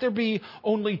on it. Let there be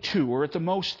only 2 or at the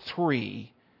most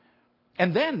 3.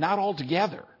 And then not all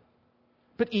together,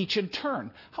 but each in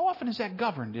turn. How often is that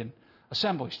governed in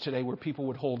assemblies today where people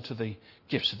would hold to the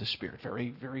gifts of the Spirit?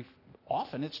 Very, very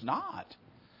often it's not.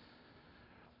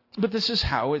 But this is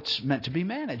how it's meant to be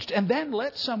managed. And then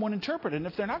let someone interpret. And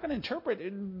if they're not going to interpret,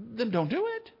 then don't do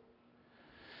it.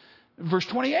 Verse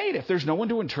 28, if there's no one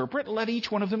to interpret, let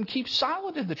each one of them keep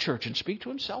silent in the church and speak to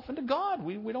himself and to God.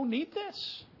 We don't need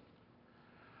this.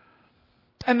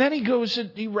 And then he goes and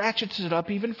he ratchets it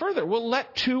up even further. Well,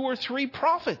 let 2 or 3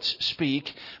 prophets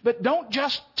speak, but don't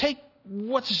just take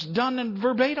what's done in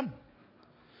verbatim.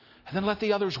 And then let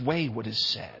the others weigh what is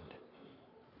said.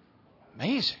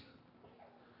 Amazing.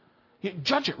 You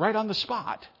judge it right on the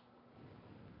spot.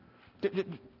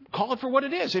 Call it for what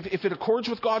it is. If it accords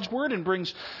with God's Word and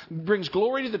brings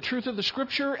glory to the truth of the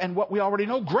Scripture and what we already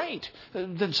know, great.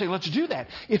 Then say, let's do that.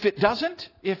 If it doesn't,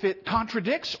 if it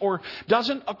contradicts or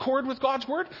doesn't accord with God's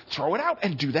Word, throw it out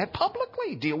and do that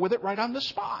publicly. Deal with it right on the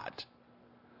spot.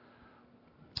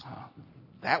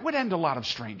 That would end a lot of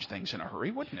strange things in a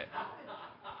hurry, wouldn't it?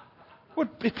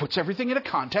 It puts everything in a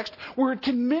context where it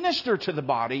can minister to the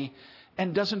body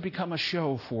and doesn't become a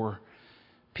show for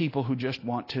people who just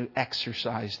want to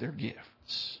exercise their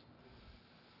gifts.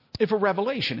 If a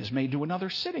revelation is made to another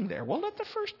sitting there, well, let the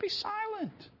first be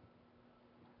silent.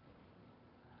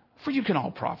 For you can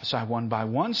all prophesy one by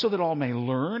one so that all may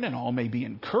learn and all may be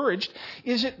encouraged.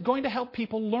 Is it going to help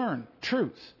people learn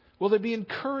truth? Will they be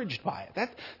encouraged by it?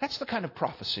 That's the kind of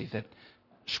prophecy that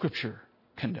Scripture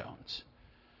condones.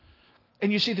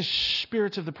 And you see, the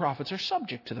spirits of the prophets are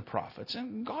subject to the prophets.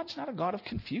 And God's not a God of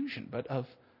confusion, but of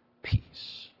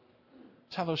peace.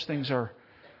 That's how those things are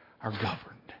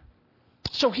governed.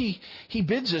 So he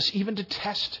bids us even to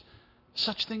test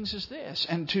such things as this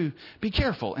and to be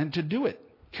careful and to do it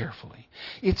carefully.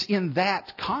 It's in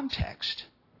that context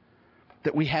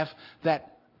that we have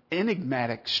that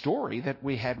enigmatic story that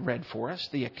we had read for us,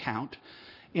 the account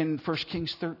in 1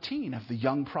 Kings 13 of the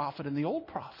young prophet and the old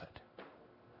prophet.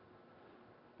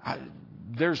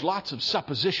 There's lots of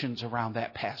suppositions around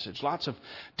that passage, lots of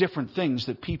different things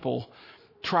that people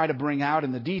try to bring out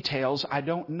in the details. I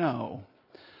don't know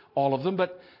all of them,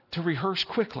 but to rehearse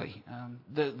quickly,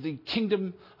 the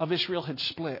kingdom of Israel had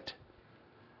split.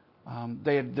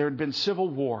 There had been civil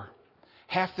war.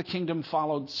 Half the kingdom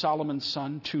followed Solomon's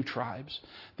son, 2 tribes.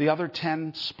 The other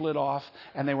 10 split off,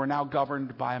 and they were now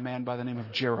governed by a man by the name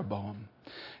of Jeroboam.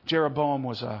 Jeroboam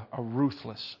was a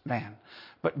ruthless man.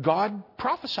 But God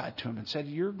prophesied to him and said,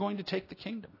 you're going to take the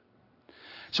kingdom.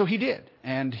 So he did.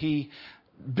 And he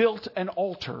built an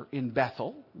altar in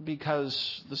Bethel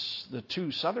because the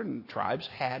 2 southern tribes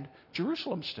had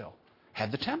Jerusalem still,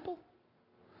 had the temple.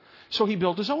 So he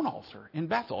built his own altar in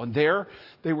Bethel. And there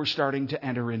they were starting to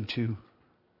enter into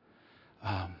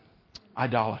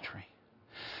idolatry.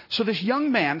 So this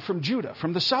young man from Judah,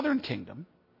 from the southern kingdom,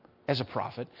 as a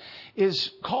prophet,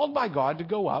 is called by God to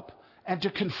go up and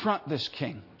to confront this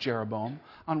king, Jeroboam,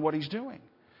 on what he's doing.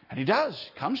 And he does.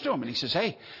 He comes to him and he says,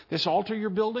 hey, this altar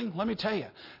you're building, let me tell you,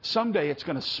 someday it's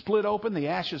going to split open, the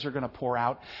ashes are going to pour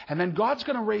out, and then God's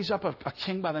going to raise up a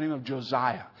king by the name of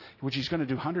Josiah, which he's going to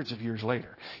do hundreds of years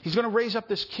later. He's going to raise up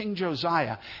this king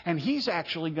Josiah, and he's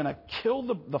actually going to kill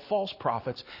the false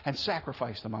prophets and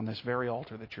sacrifice them on this very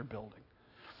altar that you're building.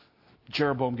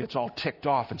 Jeroboam gets all ticked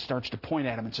off and starts to point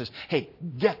at him and says, hey,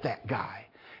 get that guy.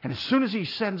 And as soon as he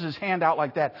sends his hand out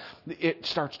like that, it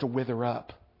starts to wither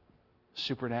up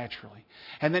supernaturally.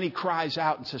 And then he cries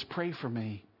out and says, pray for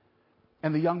me.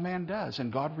 And the young man does.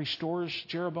 And God restores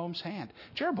Jeroboam's hand.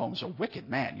 Jeroboam's a wicked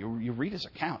man. You read his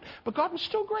account. But God was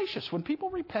still gracious. When people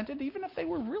repented, even if they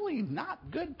were really not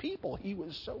good people, he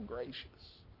was so gracious.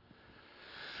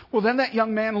 Well, then that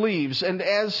young man leaves. And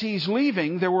as he's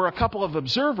leaving, there were a couple of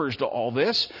observers to all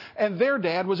this. And their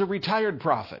dad was a retired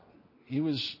prophet. He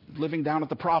was living down at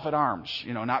the Prophet Arms,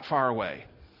 not far away.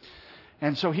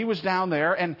 And so he was down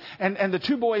there, and the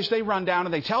 2 boys, they run down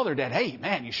and they tell their dad, hey,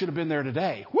 man, you should have been there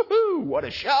today. Woohoo, what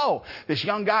a show. This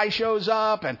young guy shows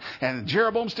up, and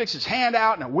Jeroboam sticks his hand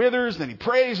out, and it withers, and then he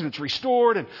prays, and it's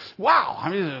restored. And wow, I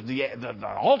mean, the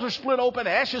altar split open,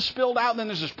 ashes spilled out, and then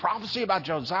there's this prophecy about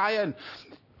Josiah. And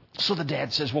so the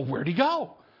dad says, well, where'd he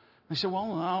go? They said,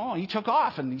 well, no, he took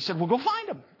off. And he said, well, go find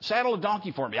him. Saddle a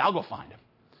donkey for me. I'll go find him.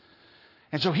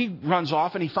 And so he runs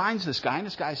off and he finds this guy, and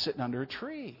this guy's sitting under a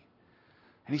tree.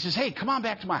 And he says, hey, come on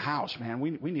back to my house, man.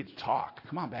 We need to talk.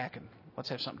 Come on back and let's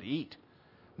have something to eat.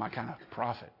 My kind of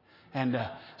prophet. And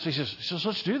so he says,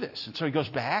 let's do this. And so he goes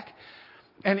back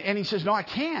and he says, no, I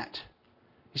can't.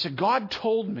 He said, God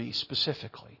told me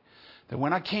specifically that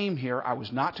when I came here, I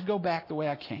was not to go back the way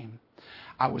I came.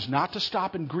 I was not to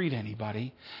stop and greet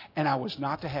anybody. And I was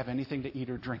not to have anything to eat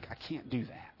or drink. I can't do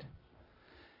that.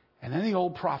 And then the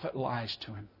old prophet lies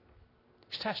to him.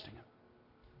 He's testing him.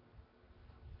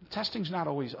 Testing's not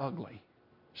always ugly.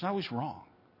 It's not always wrong.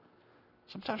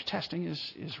 Sometimes testing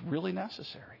is really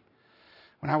necessary.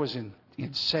 When I was in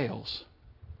sales,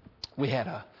 we had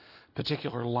a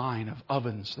particular line of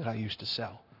ovens that I used to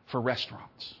sell for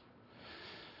restaurants.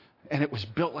 And it was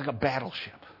built like a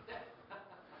battleship.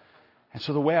 And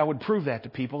so the way I would prove that to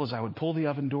people is I would pull the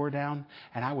oven door down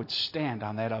and I would stand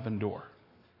on that oven door.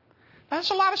 Now,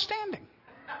 that's a lot of standing.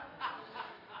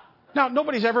 Now,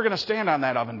 nobody's ever going to stand on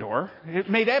that oven door. It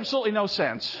made absolutely no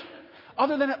sense,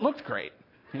 other than it looked great.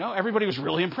 You know, everybody was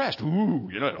really impressed. Ooh,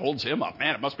 you know, it holds him up.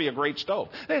 Man, it must be a great stove.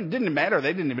 It didn't matter.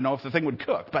 They didn't even know if the thing would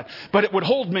cook. But it would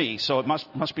hold me, so it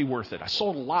must be worth it. I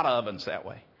sold a lot of ovens that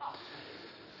way.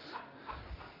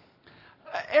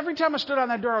 Every time I stood on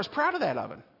that door, I was proud of that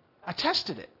oven. I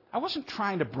tested it. I wasn't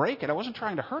trying to break it. I wasn't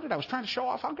trying to hurt it. I was trying to show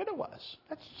off how good it was.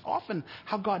 That's often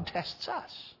how God tests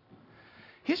us.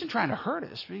 He isn't trying to hurt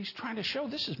us, but He's trying to show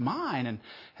this is mine, and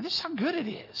this is how good it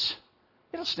is.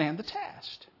 It'll stand the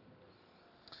test.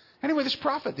 Anyway, this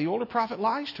prophet, the older prophet,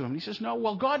 lies to him. He says, no,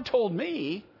 well, God told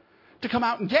me to come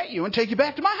out and get you and take you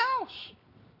back to my house.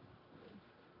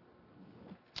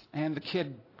 And the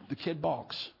kid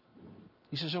balks.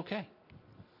 He says, okay.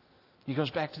 He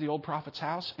goes back to the old prophet's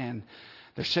house, and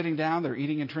they're sitting down, they're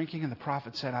eating and drinking, and the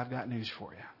prophet said, I've got news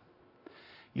for you.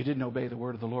 You didn't obey the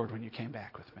word of the Lord when you came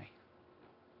back with me.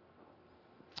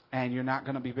 And you're not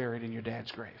going to be buried in your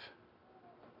dad's grave.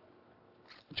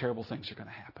 Terrible things are going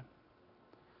to happen.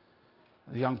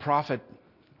 The young prophet,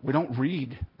 we don't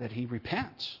read that he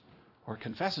repents or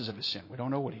confesses of his sin. We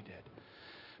don't know what he did.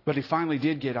 But he finally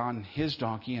did get on his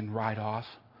donkey and ride off.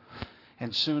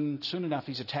 And soon enough,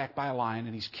 he's attacked by a lion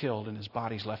and he's killed, and his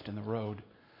body's left in the road.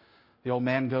 The old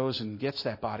man goes and gets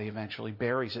that body eventually,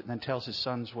 buries it, and then tells his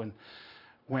sons, when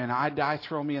I die,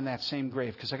 throw me in that same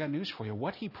grave. Because I got news for you.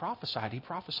 What he prophesied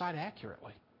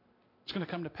accurately. It's going to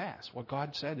come to pass. What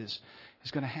God said is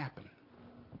going to happen.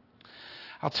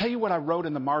 I'll tell you what I wrote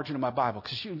in the margin of my Bible,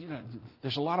 because you know,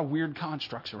 there's a lot of weird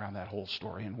constructs around that whole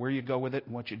story and where you go with it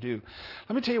and what you do.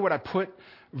 Let me tell you what I put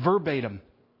verbatim,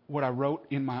 what I wrote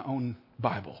in my own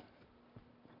Bible.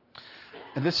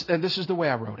 And this is the way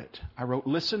I wrote it. I wrote,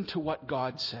 listen to what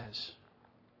God says.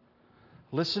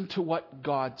 Listen to what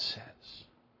God says.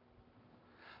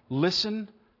 Listen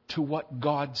to what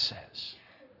God says.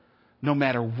 No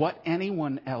matter what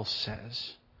anyone else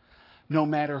says, no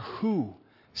matter who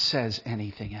says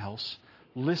anything else,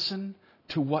 listen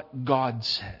to what God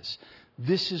says.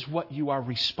 This is what you are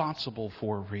responsible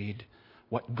for, Reed.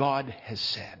 What God has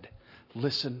said.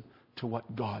 Listen to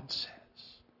what God says.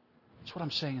 That's what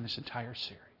I'm saying in this entire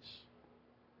series.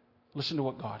 Listen to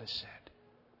what God has said.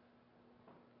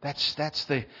 That's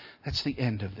the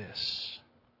end of this.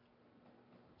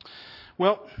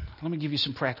 Well, let me give you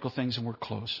some practical things and we're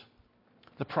close.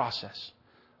 The process.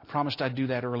 I promised I'd do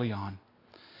that early on.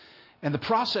 And the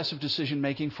process of decision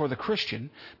making for the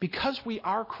Christian, because we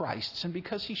are Christ's and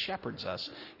because He shepherds us,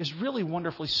 is really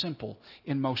wonderfully simple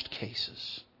in most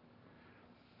cases.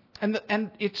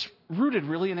 And it's rooted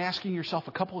really in asking yourself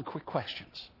a couple of quick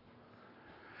questions.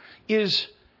 Is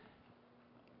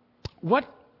what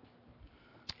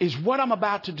I'm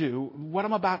about to do, what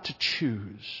I'm about to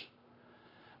choose,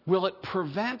 will it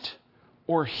prevent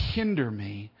or hinder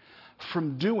me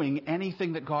from doing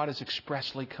anything that God has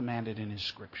expressly commanded in His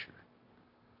Scripture?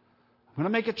 I'm going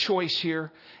to make a choice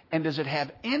here, and does it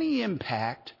have any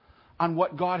impact on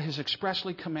what God has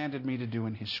expressly commanded me to do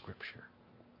in His Scripture?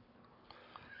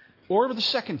 Or the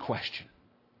second question,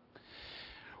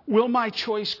 will my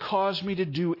choice cause me to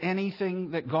do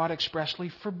anything that God expressly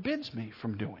forbids me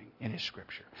from doing in His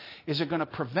Scripture? Is it going to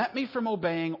prevent me from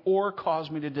obeying or cause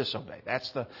me to disobey?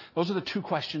 Those are the two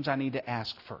questions I need to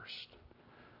ask first.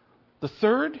 The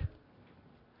third,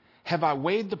 have I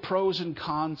weighed the pros and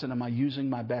cons, and am I using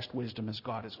my best wisdom as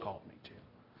God has called me to?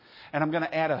 And I'm going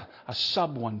to add a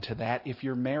sub one to that. If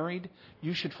you're married,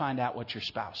 you should find out what your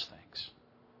spouse thinks.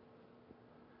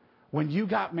 When you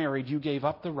got married, you gave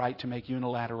up the right to make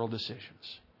unilateral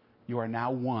decisions. You are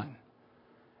now one.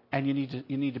 And you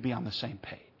need to be on the same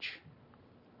page.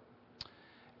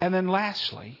 And then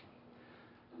lastly,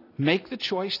 Make the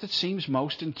choice that seems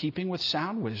most in keeping with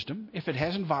sound wisdom, if it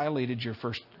hasn't violated your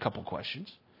first couple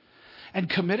questions, and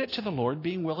commit it to the Lord,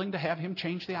 being willing to have Him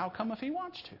change the outcome if He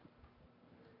wants to.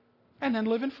 And then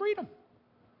live in freedom.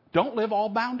 Don't live all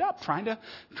bound up, trying to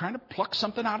pluck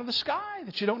something out of the sky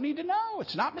that you don't need to know.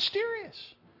 It's not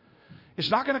mysterious.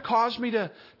 It's not going to cause me to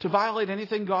violate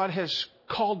anything God has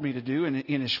called me to do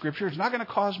in His Scripture. It's not going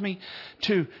to cause me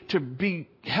to be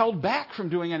held back from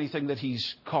doing anything that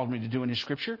He's called me to do in His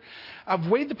Scripture. I've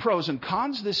weighed the pros and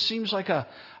cons. This seems like a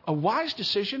wise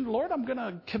decision. Lord, I'm going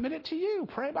to commit it to You.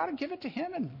 Pray about it, give it to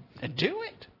Him, and do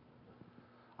it.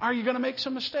 Are you going to make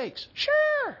some mistakes?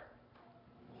 Sure.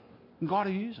 And God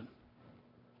will use them.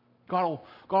 God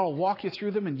will walk you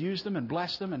through them and use them and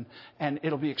bless them, and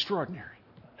it'll be extraordinary.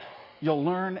 You'll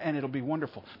learn, and it'll be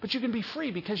wonderful. But you can be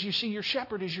free because you see your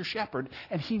shepherd is your shepherd,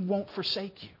 and He won't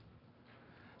forsake you.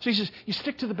 So He says, you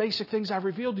stick to the basic things I've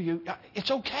revealed to you. It's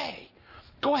okay.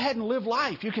 Go ahead and live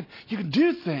life. You can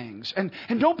do things, and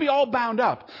don't be all bound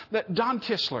up. That Don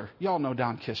Kistler, you all know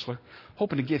Don Kistler.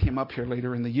 Hoping to get him up here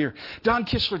later in the year. Don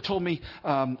Kistler told me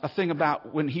a thing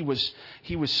about when he was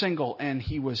single and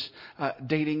he was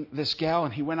dating this gal,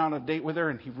 and he went on a date with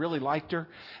her and he really liked her,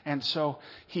 and so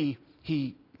he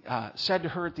said to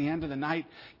her at the end of the night,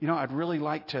 I'd really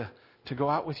like to go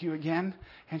out with you again.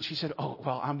 And she said, oh,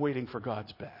 well, I'm waiting for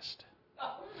God's best.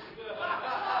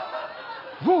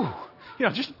 Woo!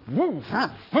 Just woo,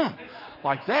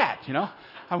 like that,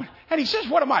 And he says,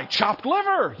 what am I, chopped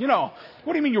liver?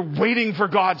 What do you mean you're waiting for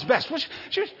God's best?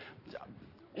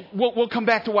 We'll come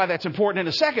back to why that's important in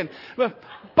a second. But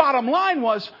bottom line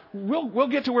was, we'll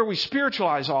get to where we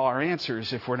spiritualize all our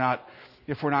answers if we're not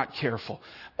careful.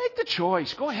 Make the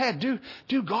choice. Go ahead.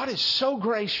 Do. God is so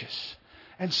gracious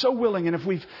and so willing. And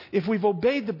if we've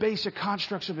obeyed the basic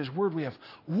constructs of His Word, we have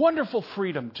wonderful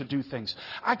freedom to do things.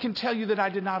 I can tell you that I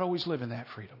did not always live in that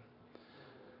freedom.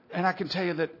 And I can tell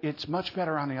you that it's much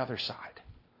better on the other side.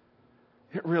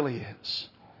 It really is.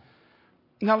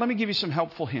 Now, let me give you some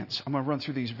helpful hints. I'm going to run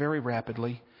through these very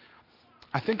rapidly.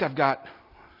 I think I've got...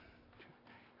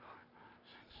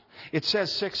 It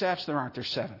says 6 F's. There aren't. There's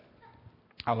 7.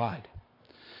 I lied.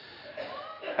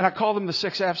 And I call them the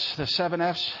 6 F's, the 7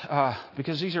 F's,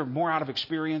 because these are more out of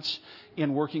experience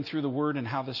in working through the Word and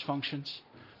how this functions.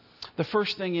 The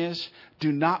first thing is,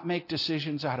 do not make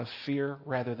decisions out of fear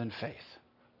rather than faith.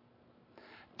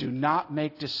 Do not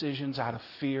make decisions out of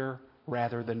fear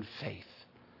rather than faith.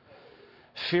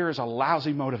 Fear is a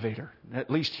lousy motivator, at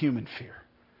least human fear.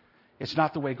 It's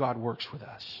not the way God works with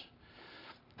us.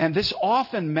 And this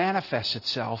often manifests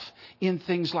itself in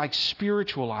things like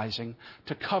spiritualizing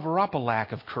to cover up a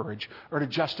lack of courage or to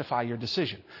justify your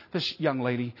decision. This young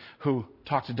lady who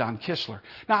talked to Don Kistler.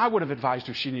 Now, I would have advised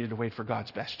her she needed to wait for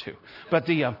God's best too. But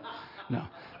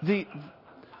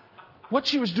what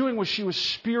she was doing was she was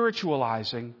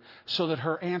spiritualizing so that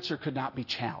her answer could not be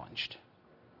challenged.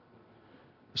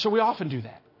 So we often do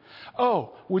that.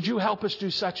 Oh, would you help us do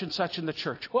such and such in the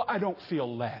church? Well, I don't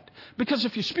feel led. Because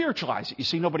if you spiritualize it, you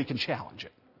see, nobody can challenge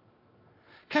it.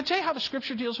 Can I tell you how the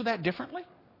Scripture deals with that differently?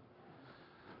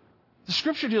 The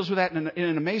Scripture deals with that in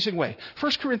an amazing way.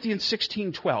 1 Corinthians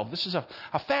 16:12. This is a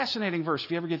fascinating verse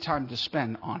if you ever get time to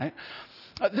spend on it.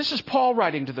 This is Paul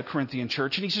writing to the Corinthian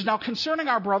church, and he says, now concerning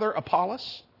our brother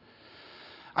Apollos,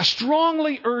 I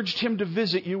strongly urged him to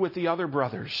visit you with the other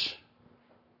brothers.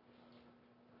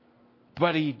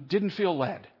 But he didn't feel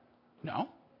led. No.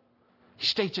 He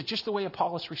states it just the way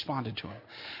Apollos responded to him.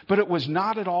 But it was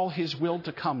not at all his will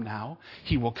to come now.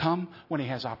 He will come when he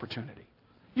has opportunity.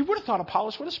 You would have thought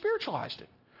Apollos would have spiritualized it.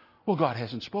 Well, God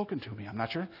hasn't spoken to me. I'm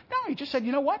not sure. No, he just said,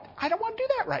 you know what? I don't want to do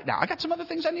that right now. I got some other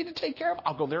things I need to take care of.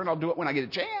 I'll go there and I'll do it when I get a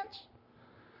chance.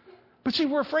 But see,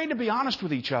 we're afraid to be honest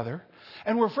with each other.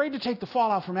 And we're afraid to take the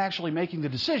fallout from actually making the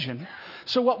decision.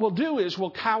 So what we'll do is we'll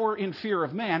cower in fear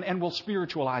of man and we'll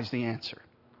spiritualize the answer.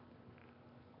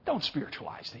 Don't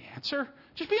spiritualize the answer.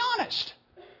 Just be honest.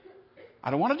 I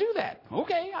don't want to do that.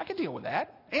 Okay, I can deal with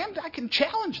that. And I can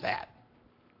challenge that.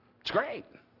 It's great.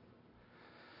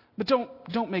 But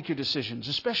don't make your decisions,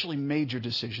 especially major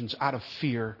decisions, out of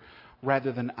fear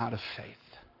rather than out of faith.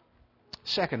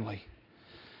 Secondly,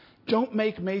 don't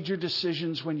make major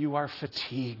decisions when you are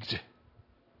fatigued.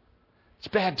 It's a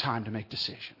bad time to make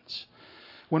decisions.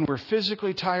 When we're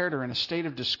physically tired or in a state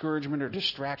of discouragement or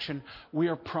distraction, we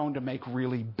are prone to make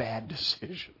really bad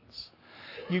decisions.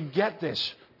 You get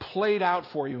this played out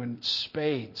for you in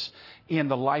spades in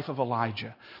the life of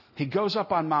Elijah. He goes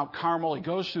up on Mount Carmel. He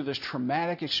goes through this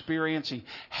traumatic experience. He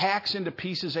hacks into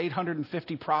pieces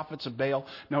 850 prophets of Baal.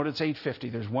 Note it's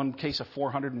 850. There's one case of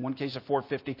 400 and one case of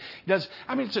 450.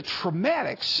 It's a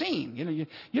traumatic scene.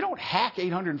 You don't hack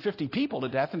 850 people to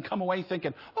death and come away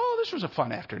thinking, oh, this was a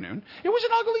fun afternoon. It was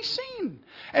an ugly scene.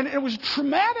 And it was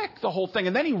traumatic, the whole thing.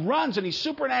 And then he runs, and he's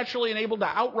supernaturally enabled to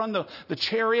outrun the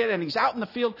chariot, and he's out in the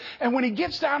field. And when he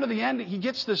gets down to the end, he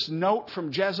gets this note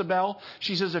from Jezebel.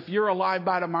 She says, if you're alive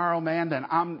by tomorrow, man, then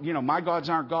my gods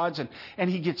aren't gods. And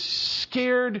he gets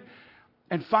scared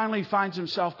and finally finds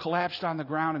himself collapsed on the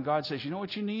ground. And God says, you know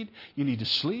what you need? You need to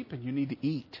sleep and you need to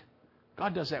eat.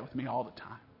 God does that with me all the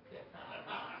time.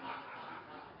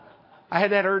 I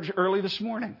had that urge early this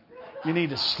morning. You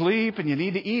need to sleep and you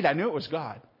need to eat. I knew it was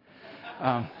God.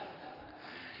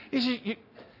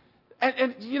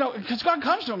 Because God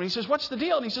comes to him and he says, what's the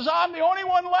deal? And he says, I'm the only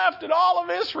one left in all of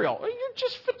Israel. You're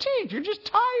just fatigued. You're just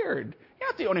tired. You're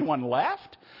not the only one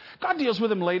left. God deals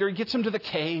with him later. He gets him to the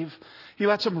cave. He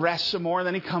lets him rest some more. And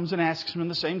then he comes and asks him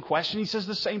the same question. He says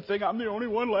the same thing. I'm the only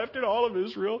one left in all of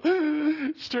Israel.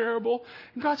 It's terrible.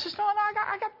 And God says, no,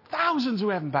 I got thousands who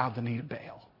haven't bowed the knee to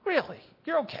Baal. Really?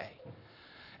 You're okay.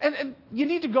 And you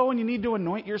need to go and you need to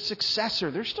anoint your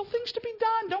successor. There's still things to be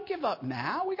done. Don't give up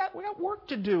now. We got work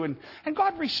to do. And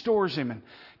God restores him and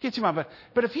gets him up.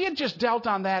 But if he had just dealt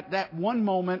on that one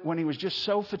moment when he was just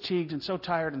so fatigued and so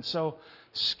tired and so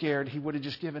scared, he would have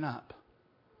just given up.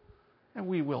 And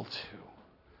we will too.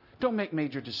 Don't make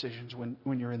major decisions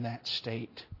when you're in that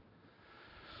state.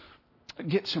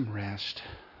 Get some rest.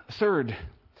 Third,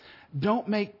 don't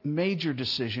make major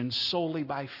decisions solely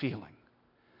by feeling.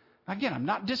 Again, I'm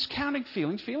not discounting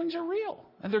feelings. Feelings are real,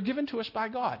 and they're given to us by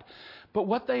God. But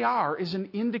what they are is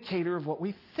an indicator of what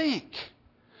we think.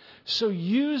 So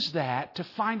use that to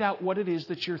find out what it is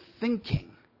that you're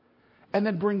thinking, and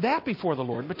then bring that before the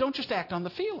Lord. But don't just act on the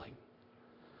feeling,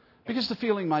 because the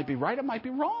feeling might be right, it might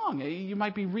be wrong. You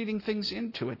might be reading things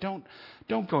into it. Don't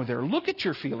go there. Look at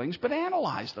your feelings, but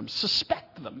analyze them,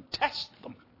 suspect them, test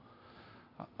them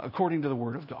according to the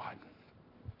Word of God.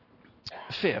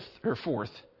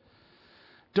 Fourth.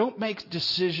 Don't make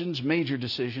major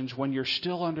decisions, when you're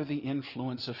still under the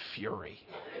influence of fury.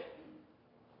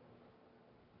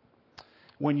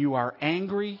 When you are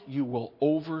angry, you will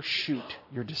overshoot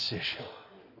your decision.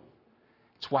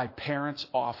 It's why parents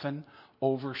often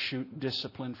overshoot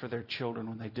discipline for their children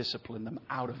when they discipline them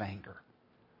out of anger.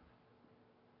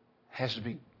 It has to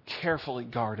be carefully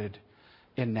guarded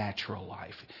in natural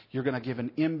life. You're going to give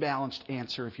an imbalanced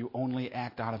answer if you only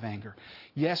act out of anger.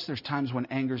 Yes, there's times when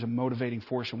anger is a motivating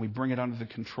force and we bring it under the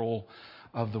control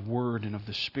of the Word and of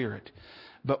the Spirit.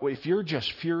 But if you're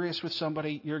just furious with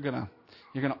somebody, you're going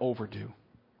to overdo.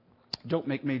 Don't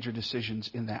make major decisions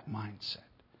in that mindset.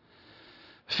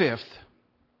 Fifth,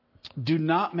 do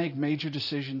not make major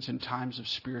decisions in times of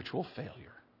spiritual failure.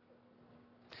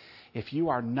 If you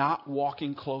are not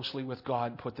walking closely with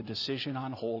God, put the decision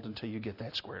on hold until you get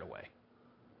that squared away.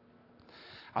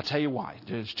 I'll tell you why.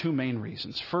 There's two main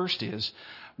reasons. First is,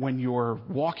 when you're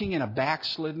walking in a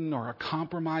backslidden or a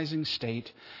compromising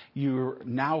state, you're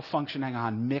now functioning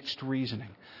on mixed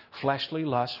reasoning. Fleshly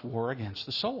lusts war against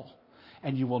the soul.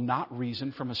 And you will not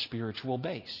reason from a spiritual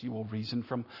base. You will reason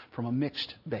from a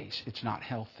mixed base. It's not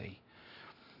healthy.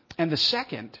 And the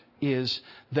second is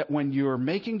that when you're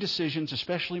making decisions,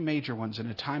 especially major ones, in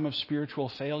a time of spiritual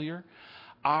failure,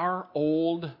 our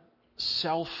old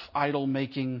self-idol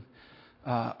making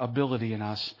ability in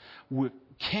us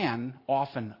can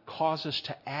often cause us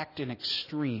to act in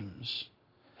extremes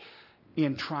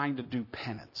in trying to do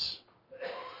penance.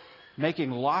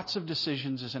 Making lots of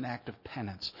decisions is an act of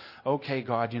penance. Okay,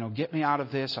 God, get me out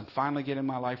of this. I'm finally getting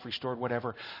my life restored,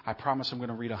 whatever. I promise I'm going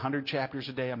to read 100 chapters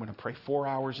a day. I'm going to pray 4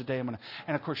 hours a day. And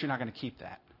of course, you're not going to keep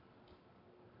that.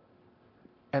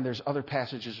 And there's other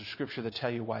passages of Scripture that tell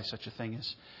you why such a thing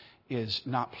is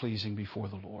not pleasing before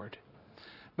the Lord.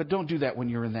 But don't do that when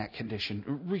you're in that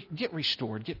condition. Get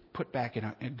restored. Get put back in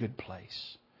a good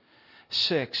place.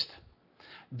 Sixth,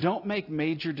 don't make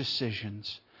major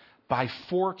decisions by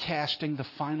forecasting the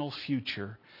final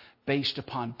future based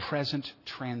upon present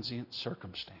transient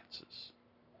circumstances.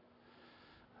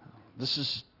 This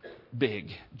is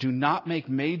big. Do not make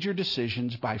major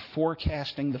decisions by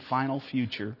forecasting the final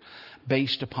future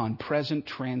based upon present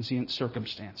transient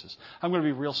circumstances. I'm going to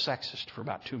be real sexist for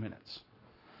about 2 minutes.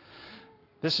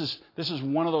 This is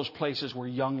one of those places where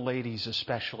young ladies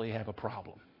especially have a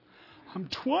problem. I'm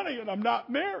 20 and I'm not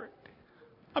married.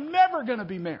 I'm never going to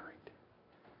be married.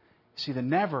 See, the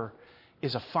never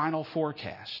is a final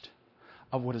forecast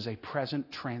of what is a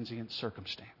present transient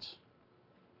circumstance.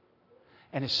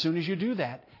 And as soon as you do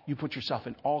that, you put yourself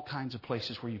in all kinds of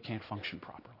places where you can't function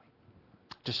properly.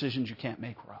 Decisions you can't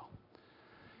make well.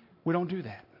 We don't do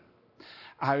that.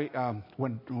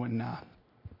 When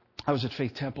I was at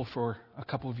Faith Temple for a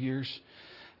couple of years,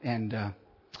 and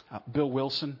Bill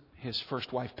Wilson, his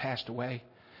first wife, passed away,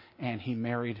 and he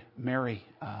married Mary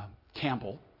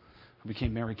Campbell, who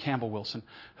became Mary Campbell Wilson,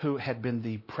 who had been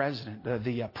the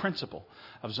principal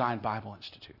of Zion Bible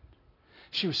Institute.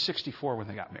 She was 64 when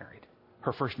they got married,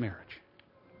 her first marriage.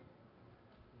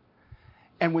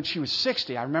 And when she was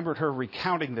 60, I remembered her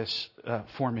recounting this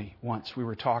for me once. We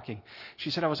were talking. She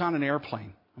said, I was on an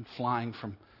airplane. I'm flying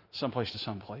from someplace to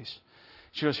someplace.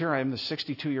 She goes, here I am, the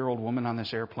 62-year-old woman on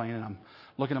this airplane, and I'm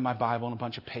looking at my Bible and a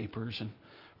bunch of papers. And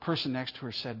the person next to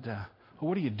her said, well,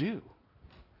 what do you do?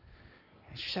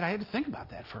 And she said, I had to think about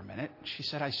that for a minute. She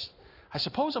said, I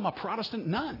suppose I'm a Protestant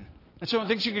nun. That's the only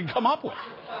thing she could come up with.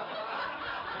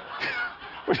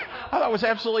 Which I thought was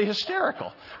absolutely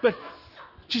hysterical. But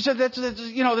she said,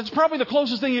 that's probably the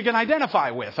closest thing you can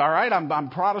identify with, all right? I'm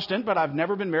Protestant, but I've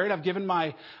never been married. I've given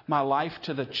my life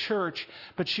to the church.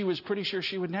 But she was pretty sure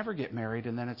she would never get married.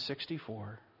 And then at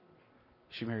 64,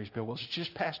 she marries Bill Wilson. She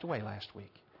just passed away last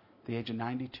week at the age of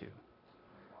 92.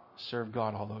 Served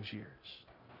God all those years.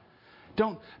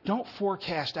 Don't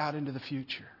forecast out into the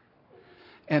future.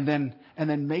 And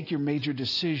then make your major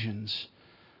decisions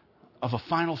of a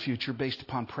final future based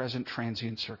upon present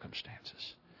transient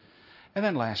circumstances. And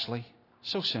then lastly,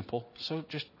 so simple, so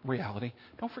just reality,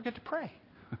 don't forget to pray.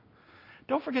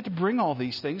 Don't forget to bring all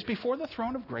these things before the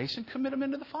throne of grace and commit them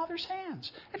into the Father's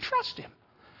hands. And trust Him.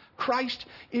 Christ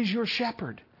is your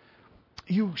shepherd.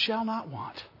 You shall not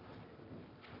want.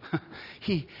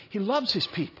 He loves His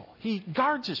people. He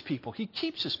guards His people. He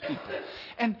keeps His people.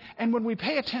 And when we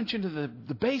pay attention to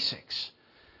the basics,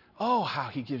 oh, how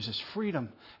He gives us freedom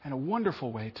and a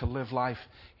wonderful way to live life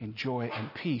in joy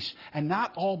and peace. And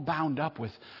not all bound up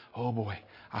with, oh boy,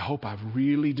 I hope I've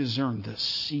really discerned the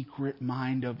secret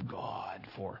mind of God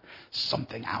for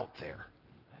something out there.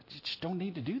 I just don't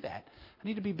need to do that. I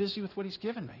need to be busy with what He's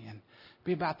given me and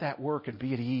be about that work and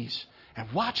be at ease. And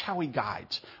watch how He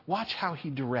guides. Watch how He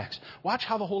directs. Watch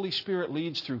how the Holy Spirit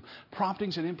leads through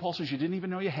promptings and impulses you didn't even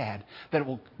know you had, that it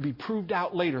will be proved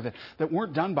out later, that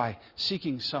weren't done by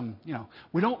seeking some,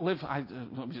 we don't live,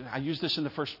 I used this in the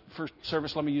first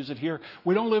service, let me use it here.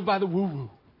 We don't live by the woo-woo.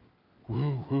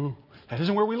 Woo-woo. That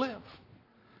isn't where we live.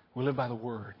 We live by the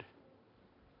Word.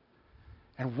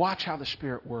 And watch how the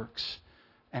Spirit works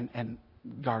and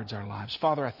guards our lives.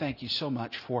 Father, I thank You so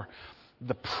much for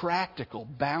the practical,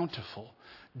 bountiful,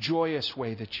 joyous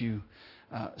way that You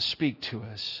speak to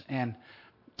us. And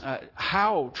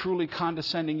how truly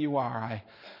condescending You are.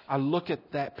 I look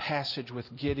at that passage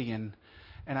with Gideon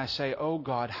and I say, oh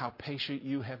God, how patient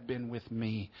You have been with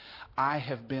me. I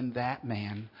have been that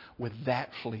man with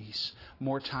that fleece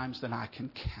more times than I can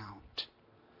count.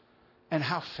 And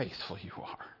how faithful You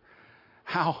are.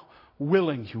 How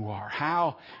willing You are.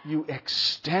 How You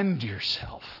extend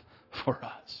Yourself for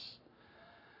us.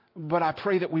 But I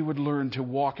pray that we would learn to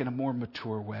walk in a more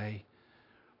mature way,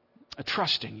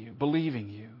 trusting You, believing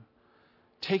You,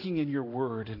 taking in Your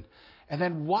word, and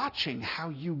then watching how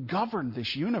You govern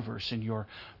this universe in Your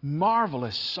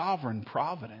marvelous sovereign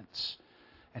providence,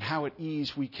 and how at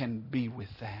ease we can be with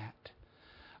that.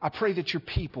 I pray that Your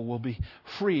people will be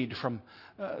freed from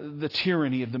the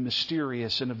tyranny of the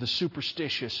mysterious and of the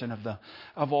superstitious and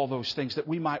of all those things, that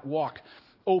we might walk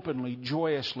openly,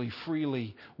 joyously,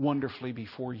 freely, wonderfully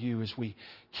before You as we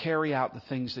carry out the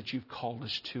things that You've called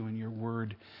us to in Your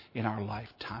word in our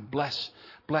lifetime. Bless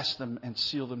them and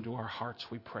seal them to our hearts,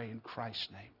 we pray in Christ's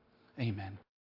name. Amen.